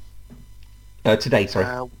 Today,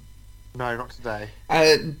 sorry. No, not today.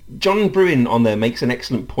 John Bruin on there makes an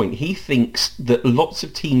excellent point. He thinks that lots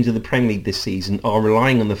of teams in the Premier League this season are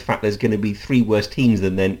relying on the fact there's going to be 3 worse teams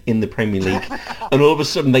than them in the Premier League, and all of a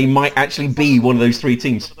sudden they might actually be one of those 3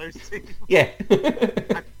 teams. One of those teams. Yeah.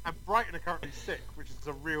 and Brighton are currently 6th, which is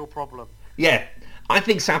a real problem. Yeah. I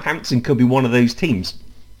think Southampton could be one of those teams.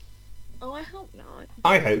 Oh, I hope not.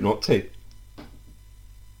 I hope not too.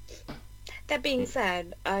 That being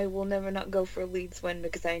said, I will never not go for a Leeds win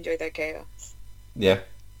because I enjoy their chaos. Yeah.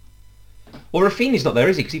 Well, Rafinha's not there,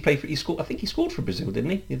 is he? Because he played for... I think he scored for Brazil, didn't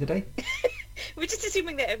he, the other day? We're just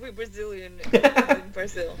assuming that every Brazilian is in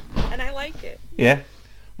Brazil, and I like it. Yeah.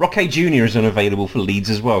 Roque Jr. is unavailable for Leeds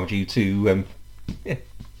as well due to... yeah.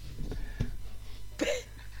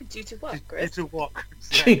 Due to what, Chris? Due to what?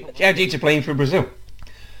 Yeah, due to playing for Brazil.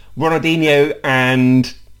 Ronaldinho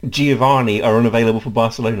and Giovanni are unavailable for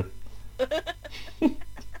Barcelona.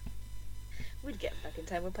 We'd get back in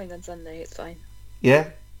time. We're playing on Sunday. It's fine.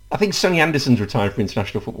 Yeah. I think Sonny Anderson's retired for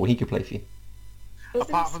international football. He could play for you.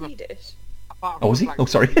 Wasn't Apart he from the- Swedish? Oh, was he? Oh,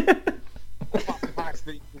 sorry. Apart from the fact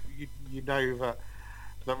that you know that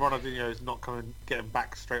Ronaldinho is not getting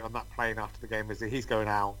back straight on that plane after the game, is he? He's going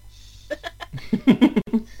out.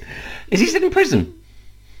 Is he still in prison?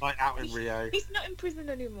 Like out in Rio. He's not in prison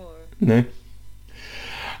anymore. No.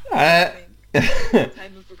 Time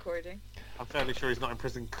of recording. I'm fairly sure he's not in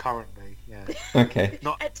prison currently. Yeah. Okay.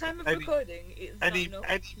 Not At time of any- recording, it's any not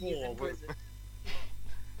known he's in more. prison.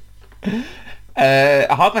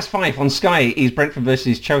 5:30 on Sky is Brentford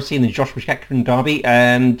versus Chelsea in the Josh Bashakran derby.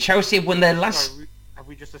 Chelsea have won their last... Sorry, have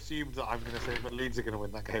we just assumed that I'm going to say that Leeds are going to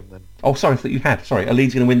win that game then? Oh, sorry, I thought you had. Sorry, are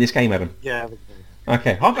Leeds going to win this game, Adam? Yeah.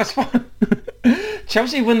 Okay, 5:30.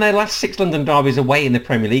 Chelsea have won their last 6 London derbies away in the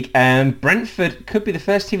Premier League. Brentford could be the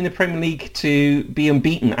first team in the Premier League to be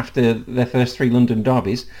unbeaten after their first 3 London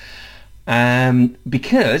derbies.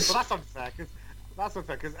 Because... Well, that's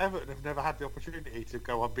unfair because Everton have never had the opportunity to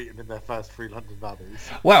go unbeaten in their first 3 London derbies.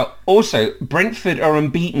 Well, also, Brentford are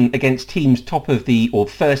unbeaten against teams top of the, or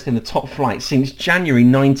first in the top flight since January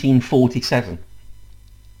 1947.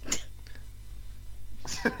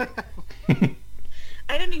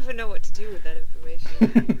 I don't even know what to do with that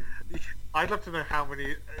information. I'd love to know how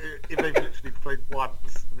many, if they've literally played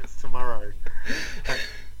once and it's tomorrow.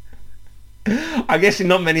 I'm guessing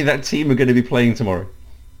not many of that team are going to be playing tomorrow.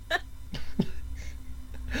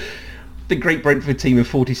 The great Brentford team of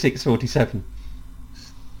 46-47.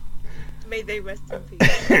 May they rest in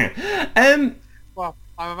peace. Well,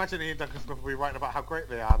 I'm imagining Ian Duncan Smith will be writing about how great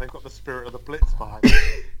they are. They've got the spirit of the Blitz behind them.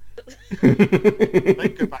 They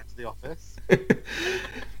can go back to the office.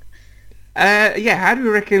 Yeah, how do we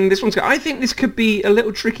reckon this one's going? I think this could be a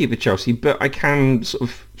little tricky for Chelsea, but I can sort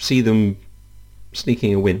of see them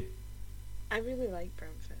sneaking a win. I really like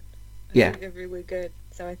Brentford. I Yeah. think they're really good,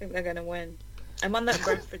 so I think they're going to win. I'm on that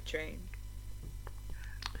Brentford train.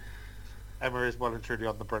 Emma is well and truly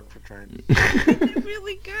on the Brentford train. They're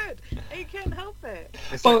really good. I can't help it.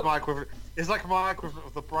 It's Well- like my equivalent. It's like my equivalent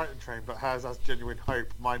of the Brighton train, but hers has genuine hope.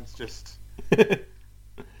 Mine's just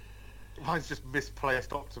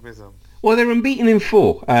misplaced optimism. Well, they're unbeaten in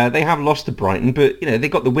 4. They have lost to Brighton, but you know they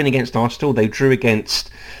got the win against Arsenal. They drew against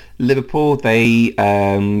Liverpool. They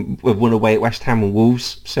have won away at West Ham and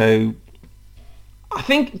Wolves. So I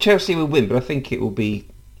think Chelsea will win, but I think it will be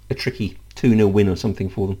a tricky 2-0 win or something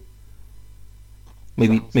for them.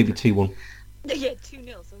 Maybe 2-1. Yeah,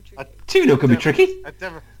 2-0, so tricky. 2-0 could be tricky.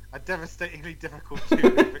 A a devastatingly difficult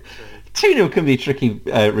 2-0 victory. 2-0 can be a tricky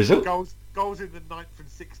result. Goals in the 9th and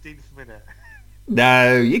 16th minute.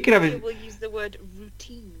 No, you could have We a... will use the word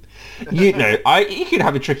routine. You could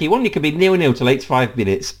have a tricky one. You could be 0-0 till 85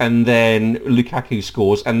 minutes, and then Lukaku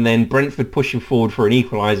scores, and then Brentford pushing forward for an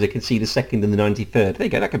equaliser can see the second in the 93rd. There you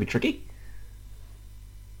go. That could be tricky.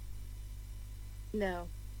 No.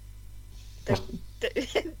 No.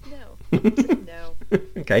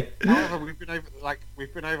 Okay. However, we've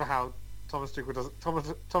been over how Thomas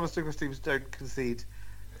Tuchel's teams don't concede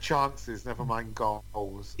chances, never mind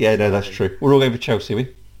goals. Yeah, no, that's true. We're all going for Chelsea,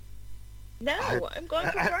 we? No, I'm going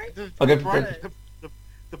for Brighton. I'll go for Brentford.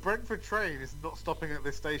 The Brentford train is not stopping at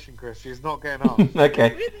this station, Chris. She's not getting off.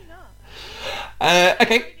 Okay. Really not.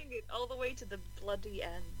 Okay. Riding it all the way to the bloody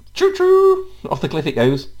end. Choo-choo! Off the cliff it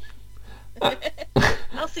goes.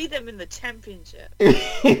 I'll see them in the championship.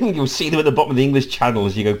 You'll see them at the bottom of the English Channel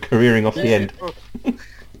as you go careering off the end.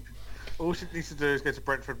 All she needs to do is go to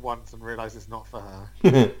Brentford once and realise it's not for her.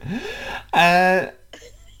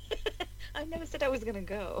 I never said I was going to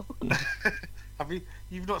go.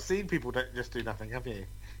 You've not seen people don't just do nothing, have you?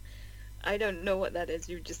 I don't know what that is.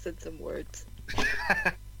 You just said some words.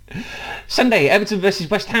 Sunday, Everton versus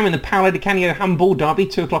West Ham in the Paolo Di Canio handball derby,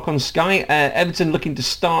 2 o'clock on Sky. Everton looking to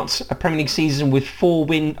start a Premier League season with 4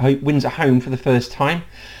 wins at home for the first time.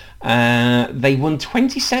 They won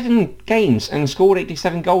 27 games and scored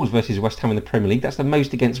 87 goals versus West Ham in the Premier League. That's the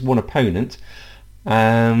most against one opponent.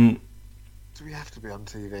 Do we have to be on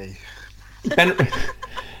TV?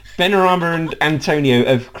 Benrahma and Antonio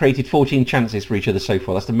have created 14 chances for each other so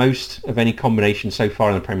far. That's the most of any combination so far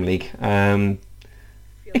in the Premier League. I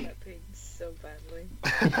feel that pain so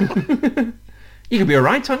badly. You could be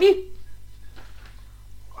alright, aren't you?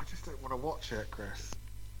 I just don't want to watch it, Chris.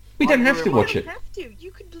 We don't have to watch You it. don't have to.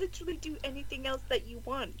 You could literally do anything else that you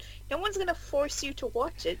want. No one's going to force you to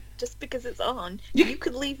watch it just because it's on. You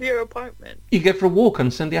could leave your apartment. You go for a walk on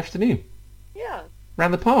Sunday afternoon, Yeah.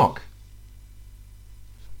 around the park.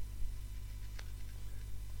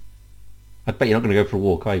 I bet you're not going to go for a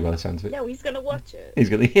walk, are you, by the sounds of it? No, he's going to watch it. He's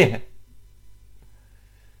going to, yeah.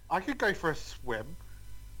 I could go for a swim.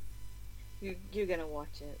 You're going to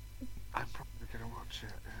watch it. I'm probably going to watch it.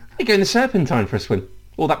 You go in the Serpentine for a swim.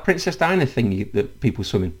 Or that Princess Diana thing that people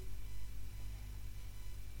swim in.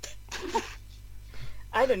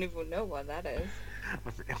 I don't even know what that is.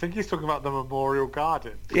 I think he's talking about the Memorial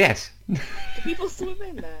Garden. Yes. Do people swim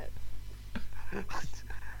in that?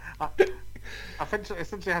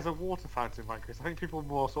 Essentially has a water fountain like this. I think people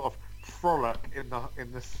more sort of frolic in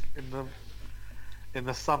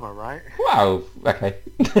the summer, right? Wow, okay.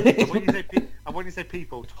 And when you say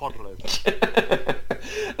people, toddlers.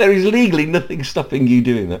 There is legally nothing stopping you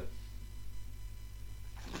doing that.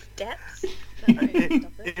 Depths? Right,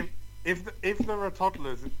 stop it. If there are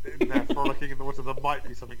toddlers in there frolicking in the water, there might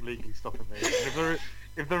be something legally stopping me. And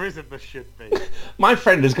if there isn't, there should be. My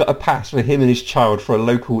friend has got a pass for him and his child for a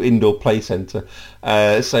local indoor play centre.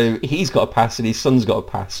 So he's got a pass and his son's got a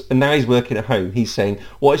pass. And now he's working at home. He's saying,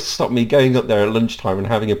 what is to stop me going up there at lunchtime and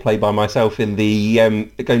having a play by myself in the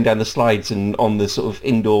going down the slides and on the sort of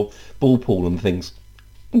indoor ball pool and things?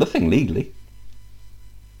 Nothing legally.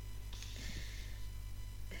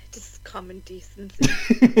 Just common decency.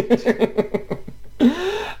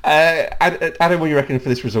 Adam, what do you reckon for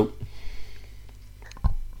this result?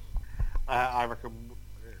 I reckon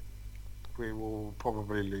we will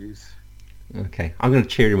probably lose. Okay, I'm going to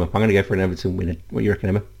cheer him up. I'm going to go for an Everton winner. What do you reckon,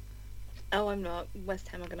 Emma? Oh, I'm not. West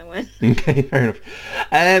Ham are going to win. Okay, fair enough.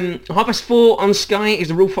 4:30 on Sky is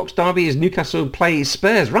the Rule Fox derby as Newcastle plays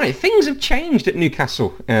Spurs. Right, things have changed at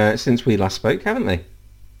Newcastle since we last spoke, haven't they?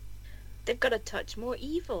 They've got a touch more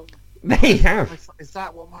evil. They have. Is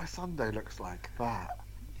that what my Sunday looks like? That?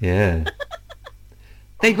 Yeah.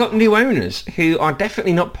 They've got new owners who are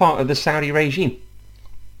definitely not part of the Saudi regime.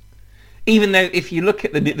 Even though if you look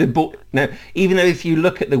at the board, even though if you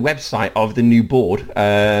look at the website of the new board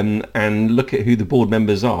and look at who the board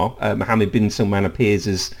members are, Mohammed bin Salman appears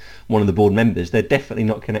as one of the board members. They're definitely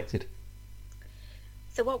not connected.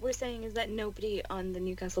 So what we're saying is that nobody on the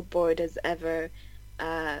Newcastle board has ever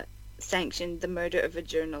sanctioned the murder of a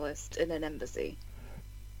journalist in an embassy.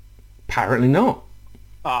 Apparently not.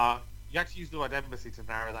 You have to use the word embassy to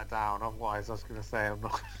narrow that down. Otherwise, I was going to say I'm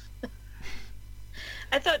not.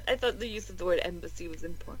 I thought the use of the word embassy was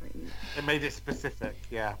important. It made it specific,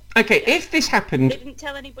 yeah. Okay, if this happened, They didn't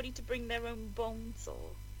tell anybody to bring their own bones or...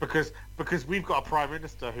 Because we've got a prime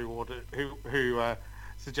minister who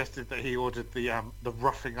suggested that he ordered the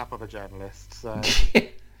roughing up of a journalist. So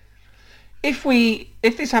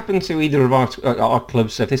if this happened to either of our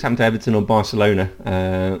clubs, so if this happened to Everton or Barcelona,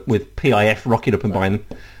 with PIF rocking up and buying them,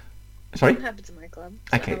 Sorry? It happened to my club.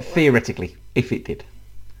 It's not Okay, how it works. theoretically, if it did.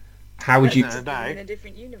 How would you... No, Just no. in a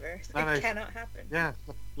different universe. No, no. It cannot happen. Yeah,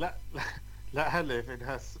 let her live in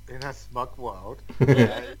her smug world.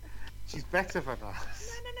 She's better than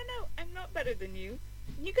us. No. I'm not better than you.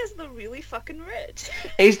 You guys are really fucking rich.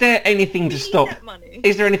 Is there anything We to need stop... that money.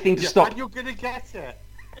 Is there anything to Yeah, stop... and you're gonna get it.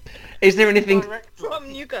 Is there anything... Directly.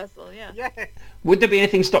 From Newcastle, yeah. Yeah. Would there be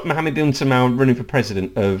anything to stop Mohamed bin Salman running for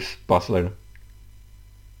president of Barcelona?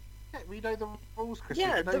 Yeah, we know the rules, Chris.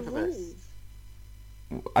 Yeah, We've been the over rules. this.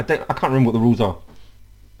 I can't remember what the rules are.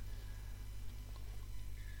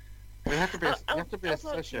 We have to be. I'll You have to be talk to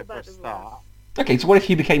you associate for a about the rules. start. Okay, so what if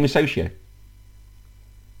you became a socio?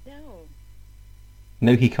 No.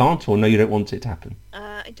 No, he can't, or no, you don't want it to happen?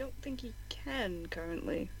 I don't think he can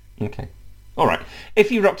currently. Okay. All right.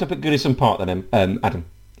 If you rocked up at Goodison Park then, Adam,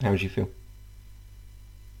 how would you feel?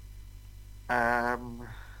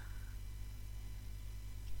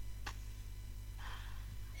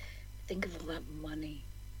 Think of all that money.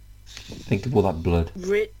 Think of all that blood.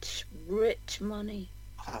 Rich money.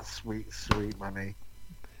 That sweet, sweet money.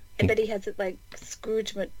 I bet he has it like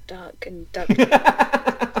Scrooge McDuck and Duck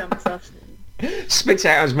jumps off. Spits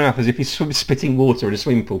out of his mouth as if he's spitting water in a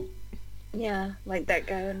swimming pool. Yeah, like that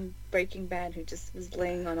guy in Breaking Bad who just was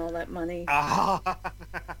laying on all that money.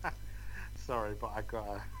 Sorry, but I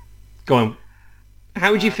gotta. Go on.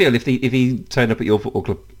 How would you feel if he turned up at your football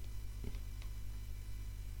club?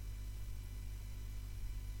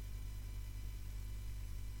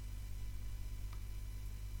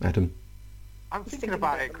 Adam. I'm thinking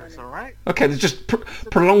about it, Chris. All right. Okay, there's just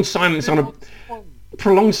prolonged silence on a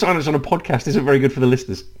podcast isn't very good for the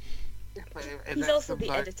listeners. Yeah, but it He's lets also them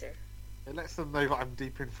the know- editor. It lets them know that I'm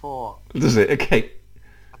deep in thought. Does it? Okay.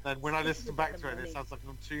 And then when I This is listen back about to it, money. it sounds like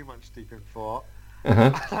I'm too much deep in thought.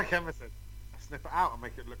 Uh-huh. Like Emerson, I snip it out and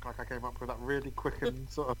make it look like I came up with that really quick and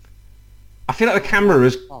sort of. I feel like the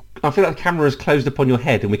camera is closed upon your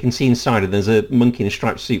head, and we can see inside, and there's a monkey in a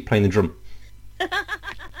striped suit playing the drum.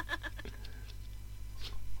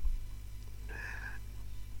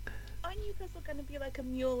 Are Newcastle gonna be like a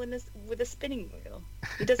mule with a spinning wheel?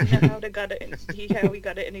 He doesn't know how he got it,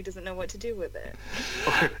 and he doesn't know what to do with it.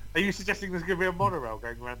 Are you suggesting there's going to be a monorail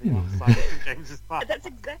going around the outside of St James's Park? That's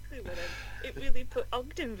exactly what it really put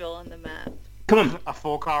Ogdenville on the map. Come on, A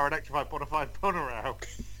 4-car electrified modified monorail.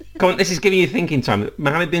 come on. This is giving you thinking time.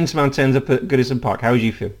 Mohamed bin Salman turns up at Goodison Park. How would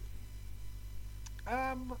you feel?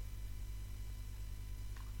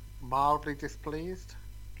 Mildly displeased.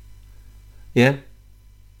 Yeah.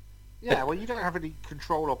 Yeah, well, you don't have any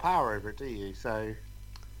control or power over it, do you? So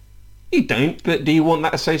You don't, but do you want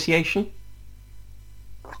that association?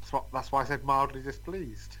 that's why I said mildly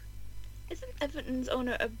displeased. Isn't Everton's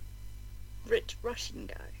owner a rich Russian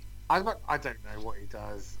guy? I don't know what he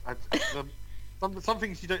does. Some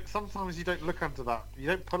things you don't. Sometimes you don't look under that. You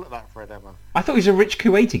don't pull at that thread, Emma. I thought he was a rich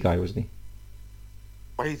Kuwaiti guy, wasn't he?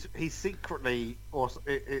 Well, he's secretly also.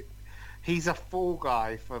 He's a fall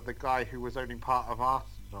guy for the guy who was owning part of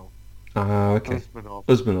Arsenal. Ah, okay. Usmanov.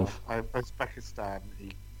 Uzbekistan,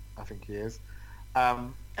 I think he is.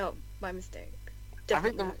 Oh, my mistake. I think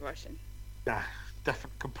Definitely not Russian. Yeah,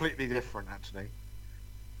 completely different, actually.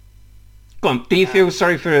 Go on. Do you feel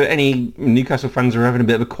sorry for any Newcastle fans who are having a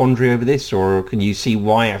bit of a quandary over this, or can you see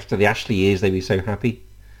why after the Ashley years they'd be so happy?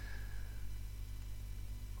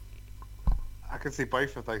 I can see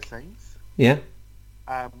both of those things. Yeah.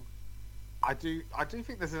 I do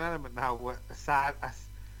think there's an element now where a sad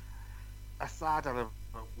element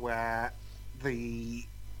where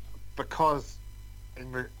because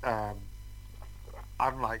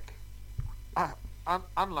unlike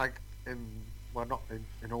in not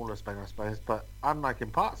in all of Spain, I suppose, but unlike in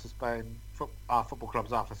parts of Spain, our football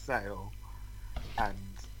clubs are for sale, and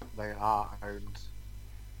they are owned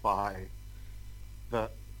by the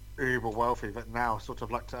uber wealthy that now sort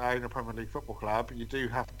of like to own a Premier League football club. You do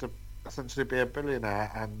have to essentially be a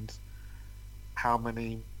billionaire, and how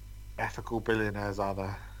many ethical billionaires are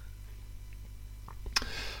there?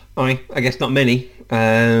 I guess not many,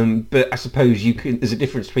 but I suppose there's a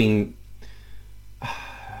difference between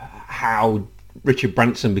how Richard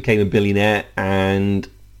Branson became a billionaire and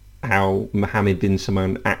how Mohammed bin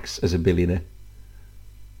Salman acts as a billionaire.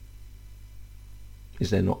 Is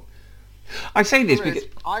there not? I say this because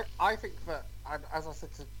I think that, and as I said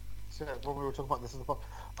to when we were talking about this in the podcast,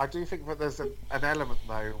 I do think that there's an element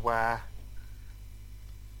though where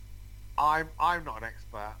I'm not an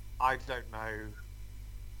expert. I don't know.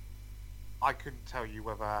 I couldn't tell you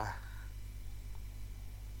whether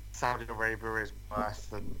Saudi Arabia is worse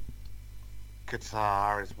than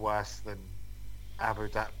Qatar, is worse than Abu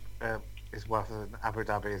Dhabi, is worse than Abu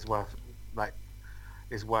Dhabi, is worse. Like,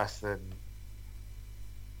 is worse than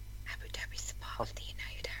Abu Dhabi's a part of the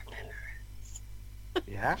United Arab Emirates.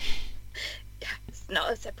 yeah. Yeah, it's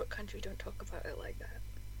not a separate country. Don't talk about it like that.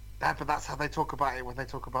 Yeah, but that's how they talk about it when they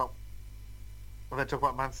talk about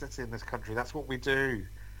Man City in this country. That's what we do.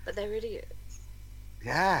 But they're idiots.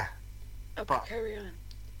 Yeah. Okay, But- carry on.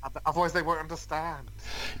 Otherwise, they won't understand.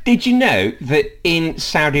 Did you know that in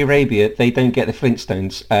Saudi Arabia they don't get the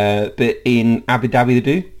Flintstones, but in Abu Dhabi they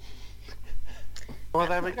do? Well,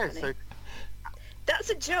 there we That's go. funny. So That's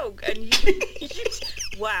a joke, and you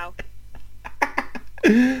wow.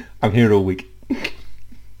 I'm here all week.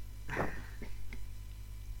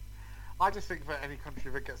 I just think that any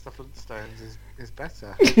country that gets the Flintstones is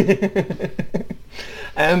better.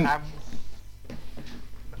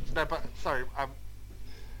 No, but sorry.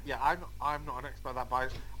 Yeah, I'm not an expert at that,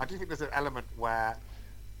 but I do think there's an element where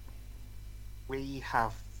we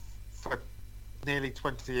have, for nearly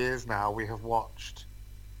 20 years now, we have watched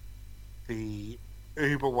the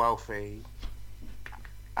uber wealthy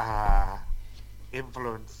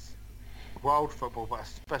influence world football, but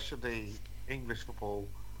especially English football,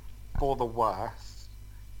 for the worst.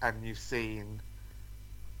 And you've seen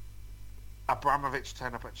Abramovich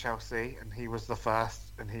turn up at Chelsea, and he was the first,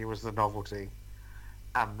 and he was the novelty.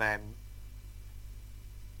 And then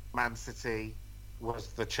Man City was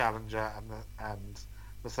the challenger and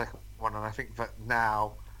the second one. And I think that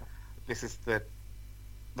now this is the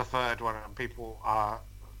third one, and people are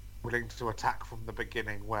willing to attack from the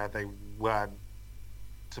beginning, where they weren't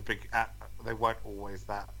always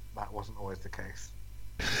that. That wasn't always the case.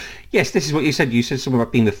 Yes, this is what you said. You said something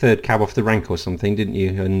about being the third cab off the rank or something, didn't you?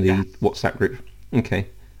 In the Yeah. WhatsApp group. Okay.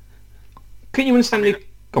 Can you understand me?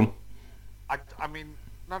 Go on. I mean,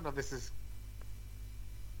 none of this is...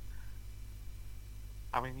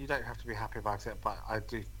 I mean, you don't have to be happy about it, but I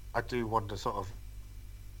do wonder sort of...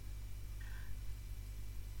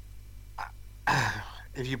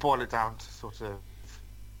 if you boil it down to sort of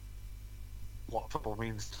what football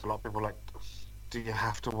means to a lot of people, like, do you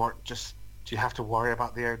have to worry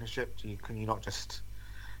about the ownership? Can you not just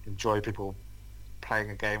enjoy people playing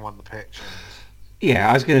a game on the pitch and Yeah,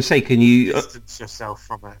 I was going to say, can you distance yourself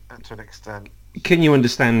from it to an extent? can you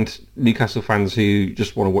understand Newcastle fans who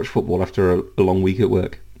just want to watch football after a long week at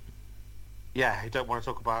work? Yeah, who don't want to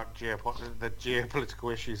talk about the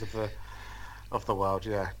geopolitical issues of the world.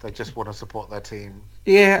 Yeah, they just want to support their team.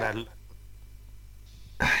 Yeah, Their-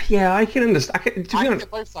 yeah, I can understand. To be I honest,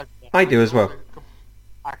 get both sides of it. I do can as well. also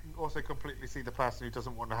I can also completely see the person who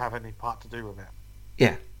doesn't want to have any part to do with it.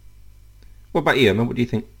 yeah. What about you, Emma? What do you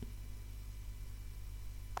think?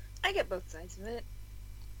 I get both sides of it.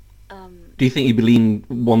 Do you think you lean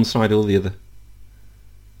one side or the other?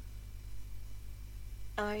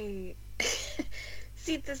 I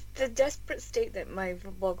see the desperate state that my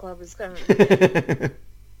football club is currently in.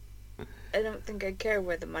 I don't think I care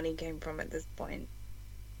where the money came from at this point.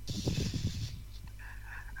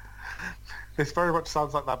 This very much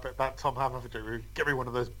sounds like that bit that Tom Hammer video. Get me one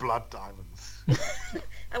of those blood diamonds.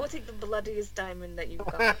 I will take the bloodiest diamond that you've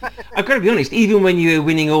got. I've got to be honest, even when you were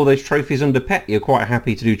winning all those trophies under Pep, you're quite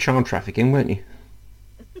happy to do child trafficking, weren't you?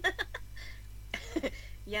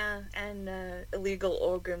 Yeah, and illegal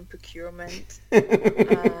organ procurement.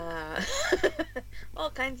 All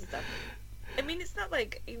kinds of stuff. I mean, it's not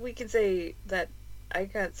like we can say that. I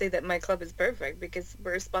can't say that my club is perfect because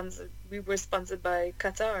we were sponsored by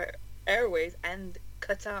Qatar Airways and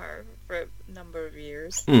Qatar for a number of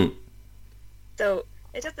years. Mm. So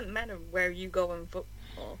it doesn't matter where you go in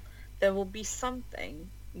football. There will be something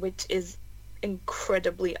which is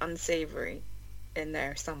incredibly unsavory in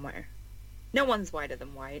there somewhere. No one's whiter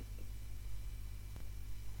than white.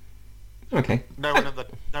 Okay. No one at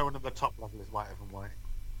the top level is whiter than white.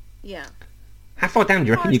 Yeah. How far down do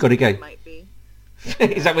you reckon you've got to go? Might be.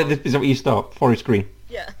 Is that where you start? Forest Green.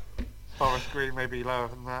 Yeah. Forest Green may be lower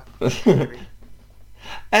than that. Maybe.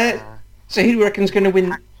 So who do you reckon's going to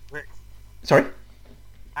win? Wick, Sorry?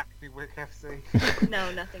 Hackney Wick FC.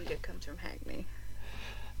 No, nothing good comes from Hackney.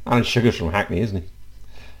 Alan Sugar's from Hackney, isn't he?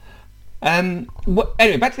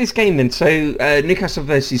 Anyway, back to this game then. So Newcastle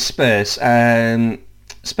versus Spurs.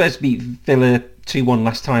 Spurs beat Villa 2-1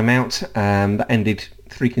 last time out. That ended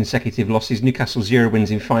 3 consecutive losses. Newcastle 0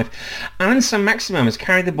 wins in 5. Alan Saint-Maximin has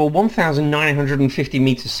carried the ball 1,950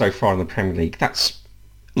 metres so far in the Premier League. That's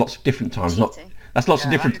lots of different times. That's lots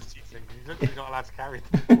of different. That is cheating. He's literally not allowed to carry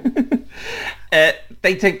them.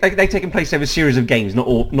 They taken place over a series of games, not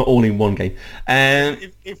all in one game.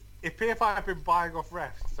 If PFI have been buying off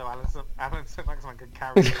refs so Alan Saint-Maximin can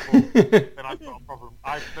carry the ball, then I've got a problem.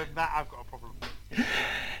 I've got a problem.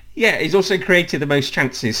 Yeah, he's also created the most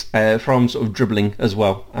chances from sort of dribbling as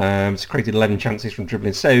well. He's created 11 chances from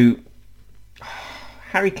dribbling. So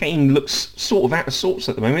Harry Kane looks sort of out of sorts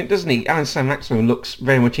at the moment, doesn't he? Alan Saint-Maximin looks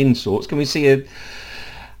very much in sorts. Can we see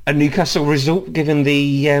a Newcastle result given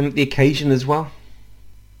the occasion as well?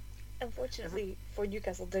 Unfortunately for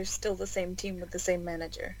Newcastle, they're still the same team with the same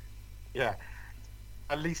manager. Yeah.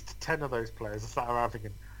 At least 10 of those players are sat around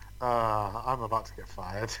thinking, I'm about to get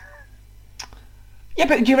fired. Yeah,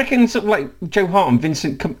 but do you reckon sort of like Joe Hart and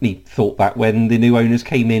Vincent Kompany thought that when the new owners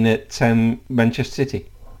came in at Manchester City?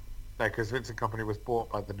 No, because Vincent Kompany was bought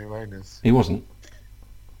by the new owners. He wasn't.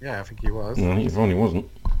 Yeah, I think he was. No, he probably wasn't.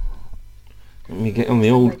 Let me get on the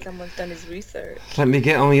old... Like someone's done his research. Let me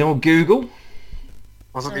get on the old Google.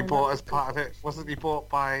 Wasn't he bought as part of it? Wasn't he bought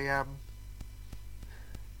by...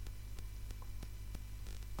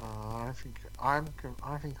 I think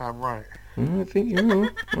I'm right. I think you're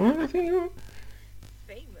right.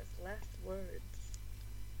 Famous last words.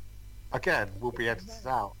 Again, we'll be edited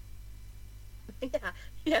out.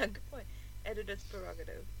 Yeah, good point. Editor's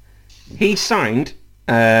prerogative. He signed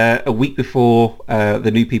a week before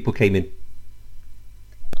the new people came in.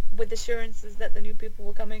 With assurances that the new people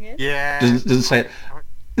were coming in? Yeah. Doesn't say it.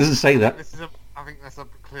 Doesn't say that. I think that's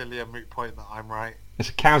clearly a moot point that I'm right. It's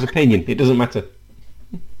a cow's opinion. It doesn't matter.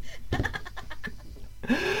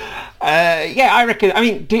 Yeah, I reckon. I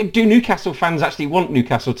mean, do Newcastle fans actually want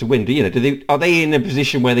Newcastle to win? Are they in a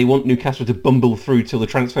position where they want Newcastle to bumble through till the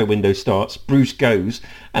transfer window starts? Bruce goes,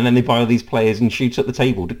 and then they buy all these players and shoots at the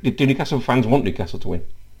table. Do Newcastle fans want Newcastle to win?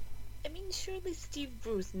 I mean, surely Steve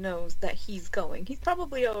Bruce knows that he's going. He's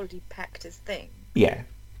probably already packed his thing. Yeah.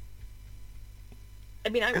 I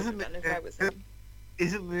mean, I would have done if I was him.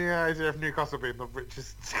 Isn't the idea of Newcastle being the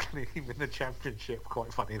richest team in the Championship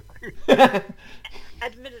quite funny though?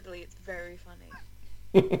 Admittedly, it's very funny.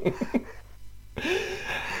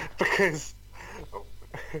 Because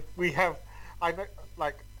we have, I know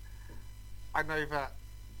that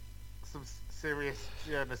some serious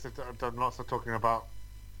journalists have done lots of talking about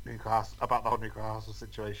Newcastle, about the whole Newcastle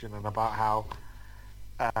situation, and about how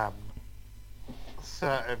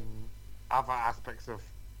certain other aspects of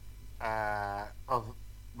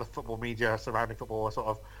the football media surrounding football are sort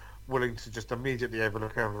of willing to just immediately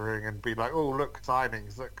overlook everything and be like, oh, look,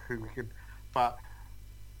 signings, look who we can... But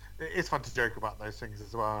it's fun to joke about those things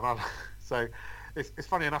as well. So it's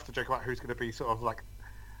funny enough to joke about who's going to be sort of like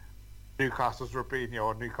Newcastle's Robinho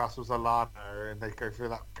or Newcastle's Alano, and they go through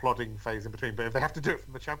that plodding phase in between. But if they have to do it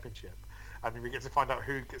from the Championship, I mean, we get to find out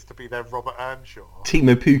who gets to be their Robert Earnshaw.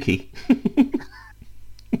 Timo Pukki.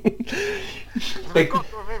 They've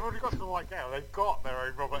already got to like Gale. They've got their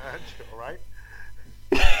own Robert Earnshaw, right?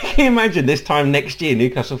 Can you imagine this time next year,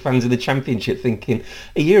 Newcastle fans in the Championship thinking,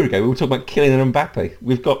 a year ago we were talking about Kylian Mbappe.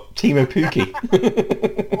 We've got Timo Pukki.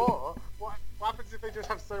 Or what happens if they just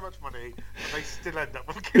have so much money and they still end up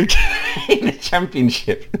with Kylian in the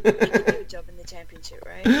Championship? They can do a job in the Championship,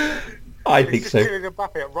 right? I think so. Kylian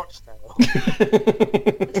Mbappe at Rochdale.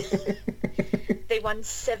 They won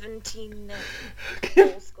 17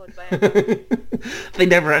 goals scored by him. They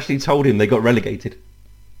never actually told him they got relegated.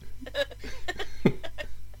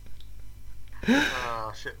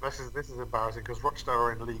 Oh shit! This is embarrassing because Rochdale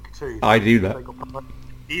are in League 2. I do that.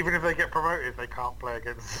 Even if they get promoted, they can't play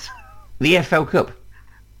against The FL Cup.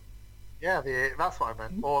 Yeah, that's what I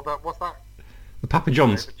meant. Or what's that? The Papa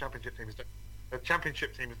Johns. The Championship teams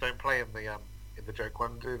don't play in the joke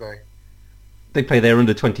one, do they? They play their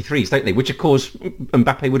under-23s, don't they? Which, of course,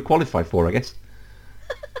 Mbappe would qualify for, I guess.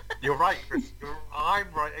 You're right, Chris. I'm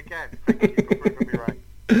right again. Thank you for proving me right.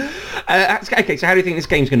 Okay, so how do you think this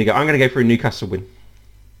game's going to go? I'm going to go for a Newcastle win.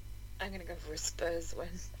 I'm going to go for a Spurs win.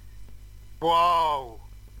 Whoa!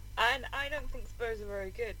 And I don't think Spurs are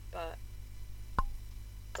very good, but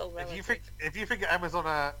it's all relative. If you think Emma's on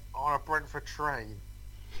a Brentford train,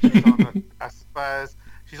 she's on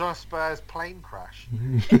she's on a Spurs plane crash.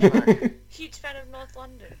 Huge fan of North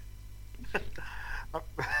London.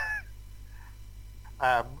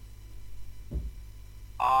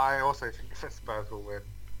 I also think that Spurs will win.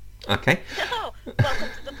 Okay. Oh, welcome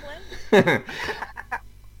to the plane.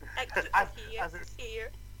 Exit here.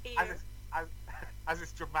 As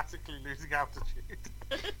it's dramatically losing altitude.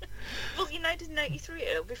 Well, United 93,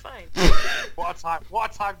 it'll be fine. What a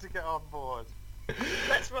time to get on board.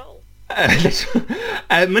 Let's roll.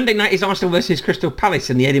 Monday night is Arsenal versus Crystal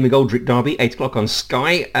Palace in the Eddie McGoldrick derby, 8 o'clock on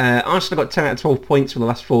Sky. Arsenal got 10 out of 12 points for the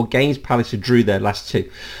last 4 games. Palace had drew their last 2.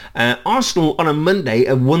 Arsenal on a Monday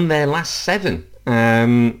have won their last 7.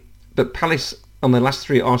 But Palace on their last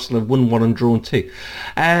 3 at Arsenal have won 1 and drawn 2.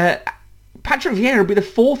 Patrick Vieira will be the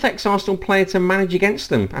fourth ex-Arsenal player to manage against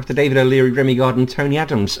them after David O'Leary, Remy Gard and Tony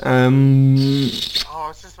Adams. Oh, I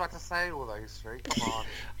was just about to say all those three. Come on.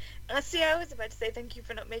 See, I was about to say thank you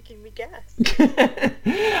for not making me guess. Do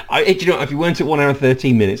you know, if you weren't at 1 hour and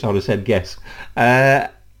 13 minutes, I would have said guess. I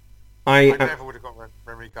never would have got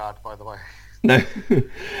Remy Gard, by the way. No.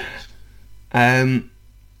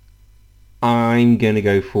 I'm going to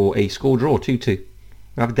go for a score draw, 2-2.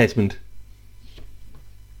 I have Desmond.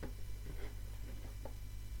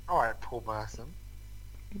 All right, Paul Merson.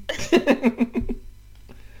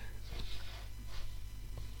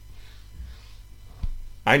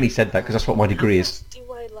 I only said that because that's what my degree is. Do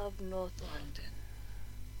I love North London?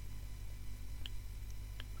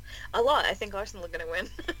 A lot. I think Arsenal are going to win.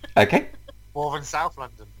 Okay. More than South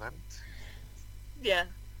London, then. Yeah.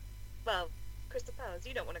 Well, Crystal Palace,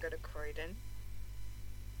 you don't want to go to Croydon.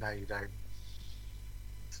 No, you don't.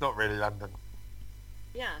 It's not really London.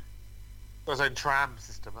 Yeah. Got its own tram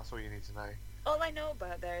system, that's all you need to know. All I know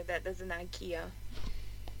about there that there's an IKEA.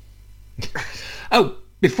 Oh,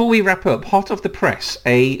 before we wrap up, hot off the press,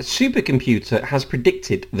 a supercomputer has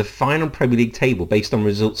predicted the final Premier League table based on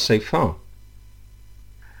results so far.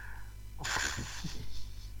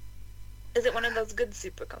 Is it one of those good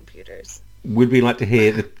supercomputers? Would we like to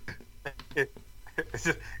hear the...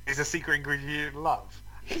 It's a secret ingredient in love.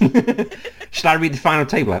 Should I read the final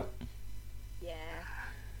table out? Yeah.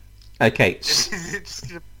 Okay. Is it just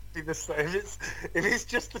going to be the same? If it's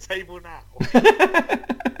just the table now.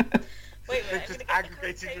 Wait a minute, Just I'm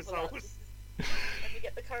gonna get the current aggregating table up. results. Let me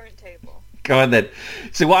get the current table. Go on then.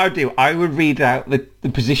 So what I would do, I would read out the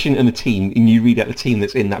position and the team, and you read out the team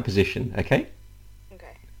that's in that position, okay?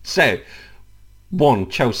 Okay. So, 1,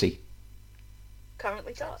 Chelsea.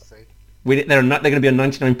 Currently top. Chelsea. They're going to be on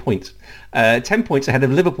 99 points. 10 points ahead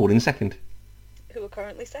of Liverpool in second. Who are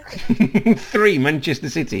currently second. 3, Manchester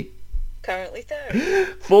City. Currently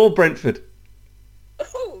third. 4, Brentford.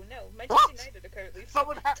 Oh, no. Manchester What? United are currently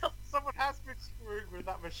Someone top. has been screwed with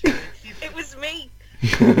that machine. It was me.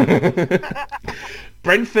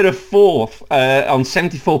 Brentford are 4th on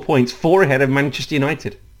 74 points, 4 ahead of Manchester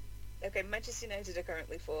United. Okay, Manchester United are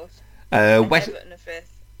currently fourth. West Everton are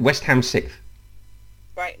fifth. Ham 6th.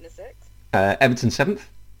 Brighton are sixth. Everton 7th.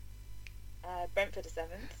 Brentford are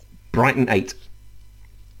seventh. Brighton 8th.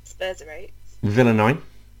 Spurs are eighth. Villa 9.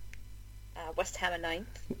 West Ham are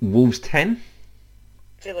ninth. Wolves 10.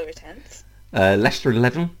 Villa are tenth. Leicester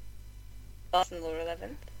 11. Arsenal are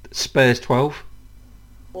 11th. Spurs 12.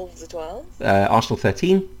 Wolves are 12th. Arsenal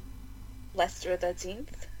 13. Leicester are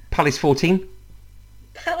 13th. Palace 14.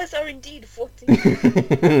 Palace are indeed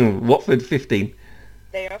 14th. Watford 15.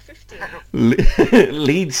 They are 15th.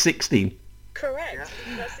 Leeds 16. Correct.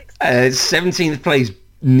 They're 16th. 17th place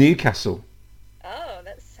Newcastle. Oh,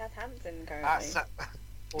 that's Southampton currently.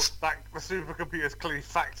 The supercomputer's clearly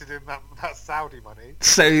factored in that Saudi money.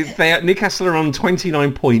 So Newcastle are on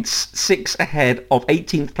 29 points, 6 ahead of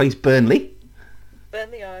 18th place Burnley.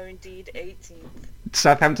 Burnley are indeed 18th.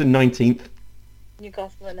 Southampton 19th.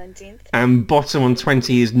 Newcastle are 19th. And bottom on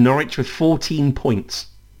 20 is Norwich with 14 points.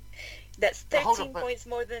 That's Hold 13 on, points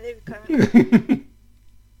more than they've currently.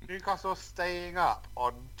 Newcastle staying up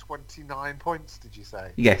on 29 points, did you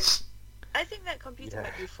say? Yes. I think that computer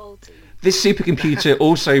might be faulty. This supercomputer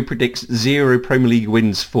also predicts 0 Premier League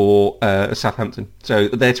wins for Southampton. So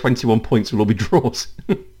their 21 points will all be draws.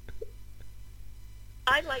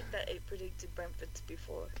 I like that it predicted Brentford to be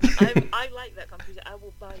fourth. I like that computer. I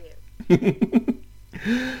will buy it.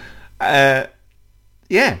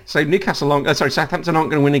 So Southampton aren't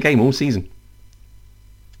going to win a game all season.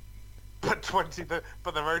 But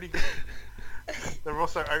they're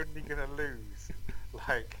also only going to lose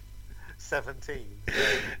like 17.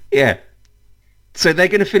 Yeah. So they're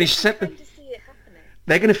going to finish I to see it happening.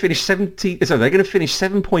 They're going to finish 17. So they're going to finish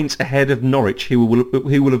 7 points ahead of Norwich, who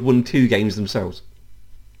will have won 2 games themselves.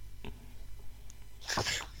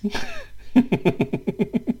 Can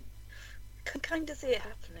kind of see it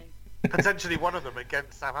happening. Potentially one of them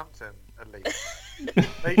against Southampton, at least.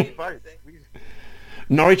 Maybe both.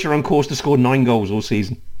 Norwich are on course to score 9 goals all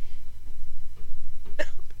season. Aww.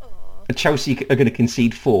 And Chelsea are going to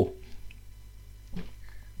concede 4.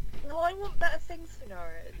 No, I want better things for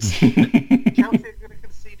Norwich. Chelsea are going to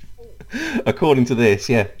concede 4. According to this,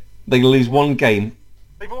 yeah. They're going to lose 1 game.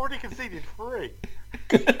 They've already conceded 3.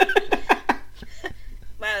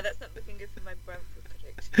 Wow, that's not looking good for my Brentford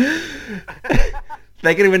prediction.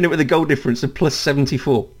 They're going to end up with a goal difference of plus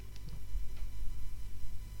 74.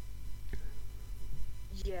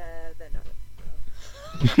 Yeah, they're not.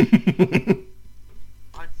 99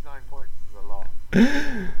 points is a lot.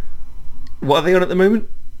 What are they on at the moment?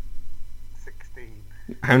 16.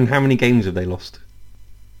 How many games have they lost?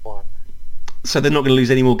 1. So they're not going to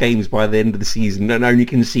lose any more games by the end of the season and only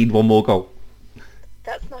concede 1 more goal.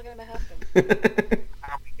 That's not going to happen.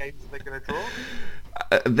 How many games are they going to draw?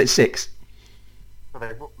 That's 6. So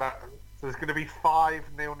there's going to be 5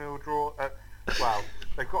 0-0 draw. Well,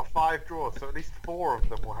 they've got 5 draws, so at least 4 of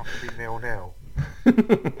them will have to be 0-0.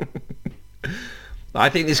 I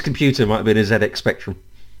think this computer might be in a ZX Spectrum.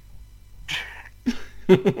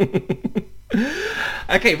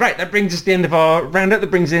 Okay, right, that brings us to the end of our roundup.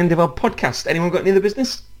 That brings the end of our podcast. Anyone got any other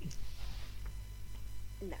business?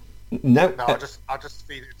 No. No, I'll just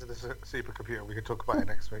feed it into the supercomputer. We can talk about it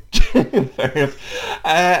next week. Fair enough.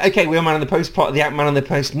 Okay, we're Man on the Post, part of the Man on the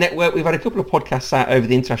Post network. We've had a couple of podcasts out over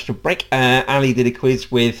the international break. Ali did a quiz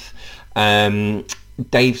with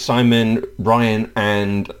Dave, Simon, Ryan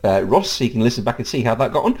and Ross, so you can listen back and see how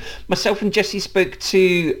that got on. Myself and Jesse spoke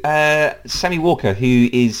to Sammy Walker, who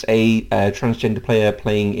is a transgender player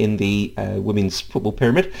playing in the Women's Football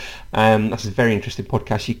Pyramid. That's a very interesting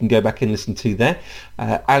podcast you can go back and listen to there.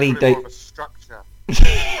 Ali, Dave... More of a structure.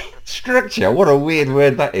 Structure? What a weird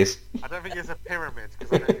word that is. I don't think it's a pyramid,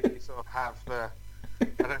 because I don't think you sort of have the...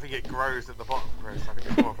 I don't think it grows at the bottom, Chris. I think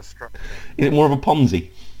it's more of a structure. Is it more of a Ponzi?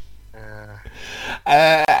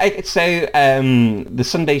 So the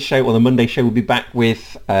Sunday show or the Monday show will be back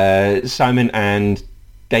with Simon and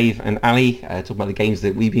Dave and Ali talking about the games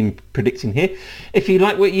that we've been predicting here. If you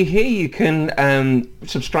like what you hear, you can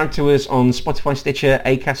subscribe to us on Spotify, Stitcher,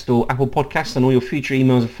 Acast or Apple Podcasts, and all your future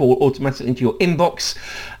emails will fall automatically into your inbox.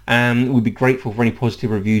 We'd be grateful for any positive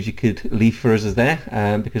reviews you could leave for us there,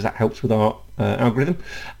 because that helps with our algorithm.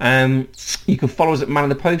 You can follow us at Man on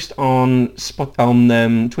the Post on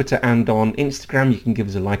Twitter and on Instagram. You can give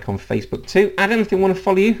us a like on Facebook too. Adam, if they want to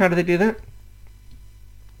follow you, how do they do that?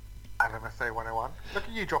 Adam SA 101. Look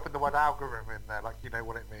at you dropping the word algorithm in there, like you know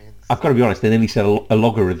what it means. I've got to be honest, they nearly said a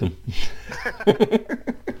logarithm.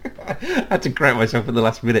 I had to correct myself at the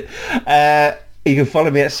last minute. You can follow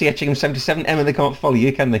me at CHingham77. Emma, they can't follow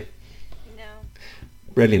you, can they? No.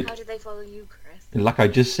 Brilliant. How do they follow you, Chris? Like I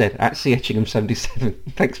just said, at CHingham77.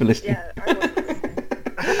 Thanks for listening. Yeah, I wasn't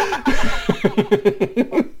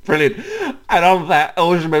listening. Brilliant. And on that,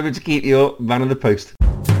 always remember to keep your Man on the Post.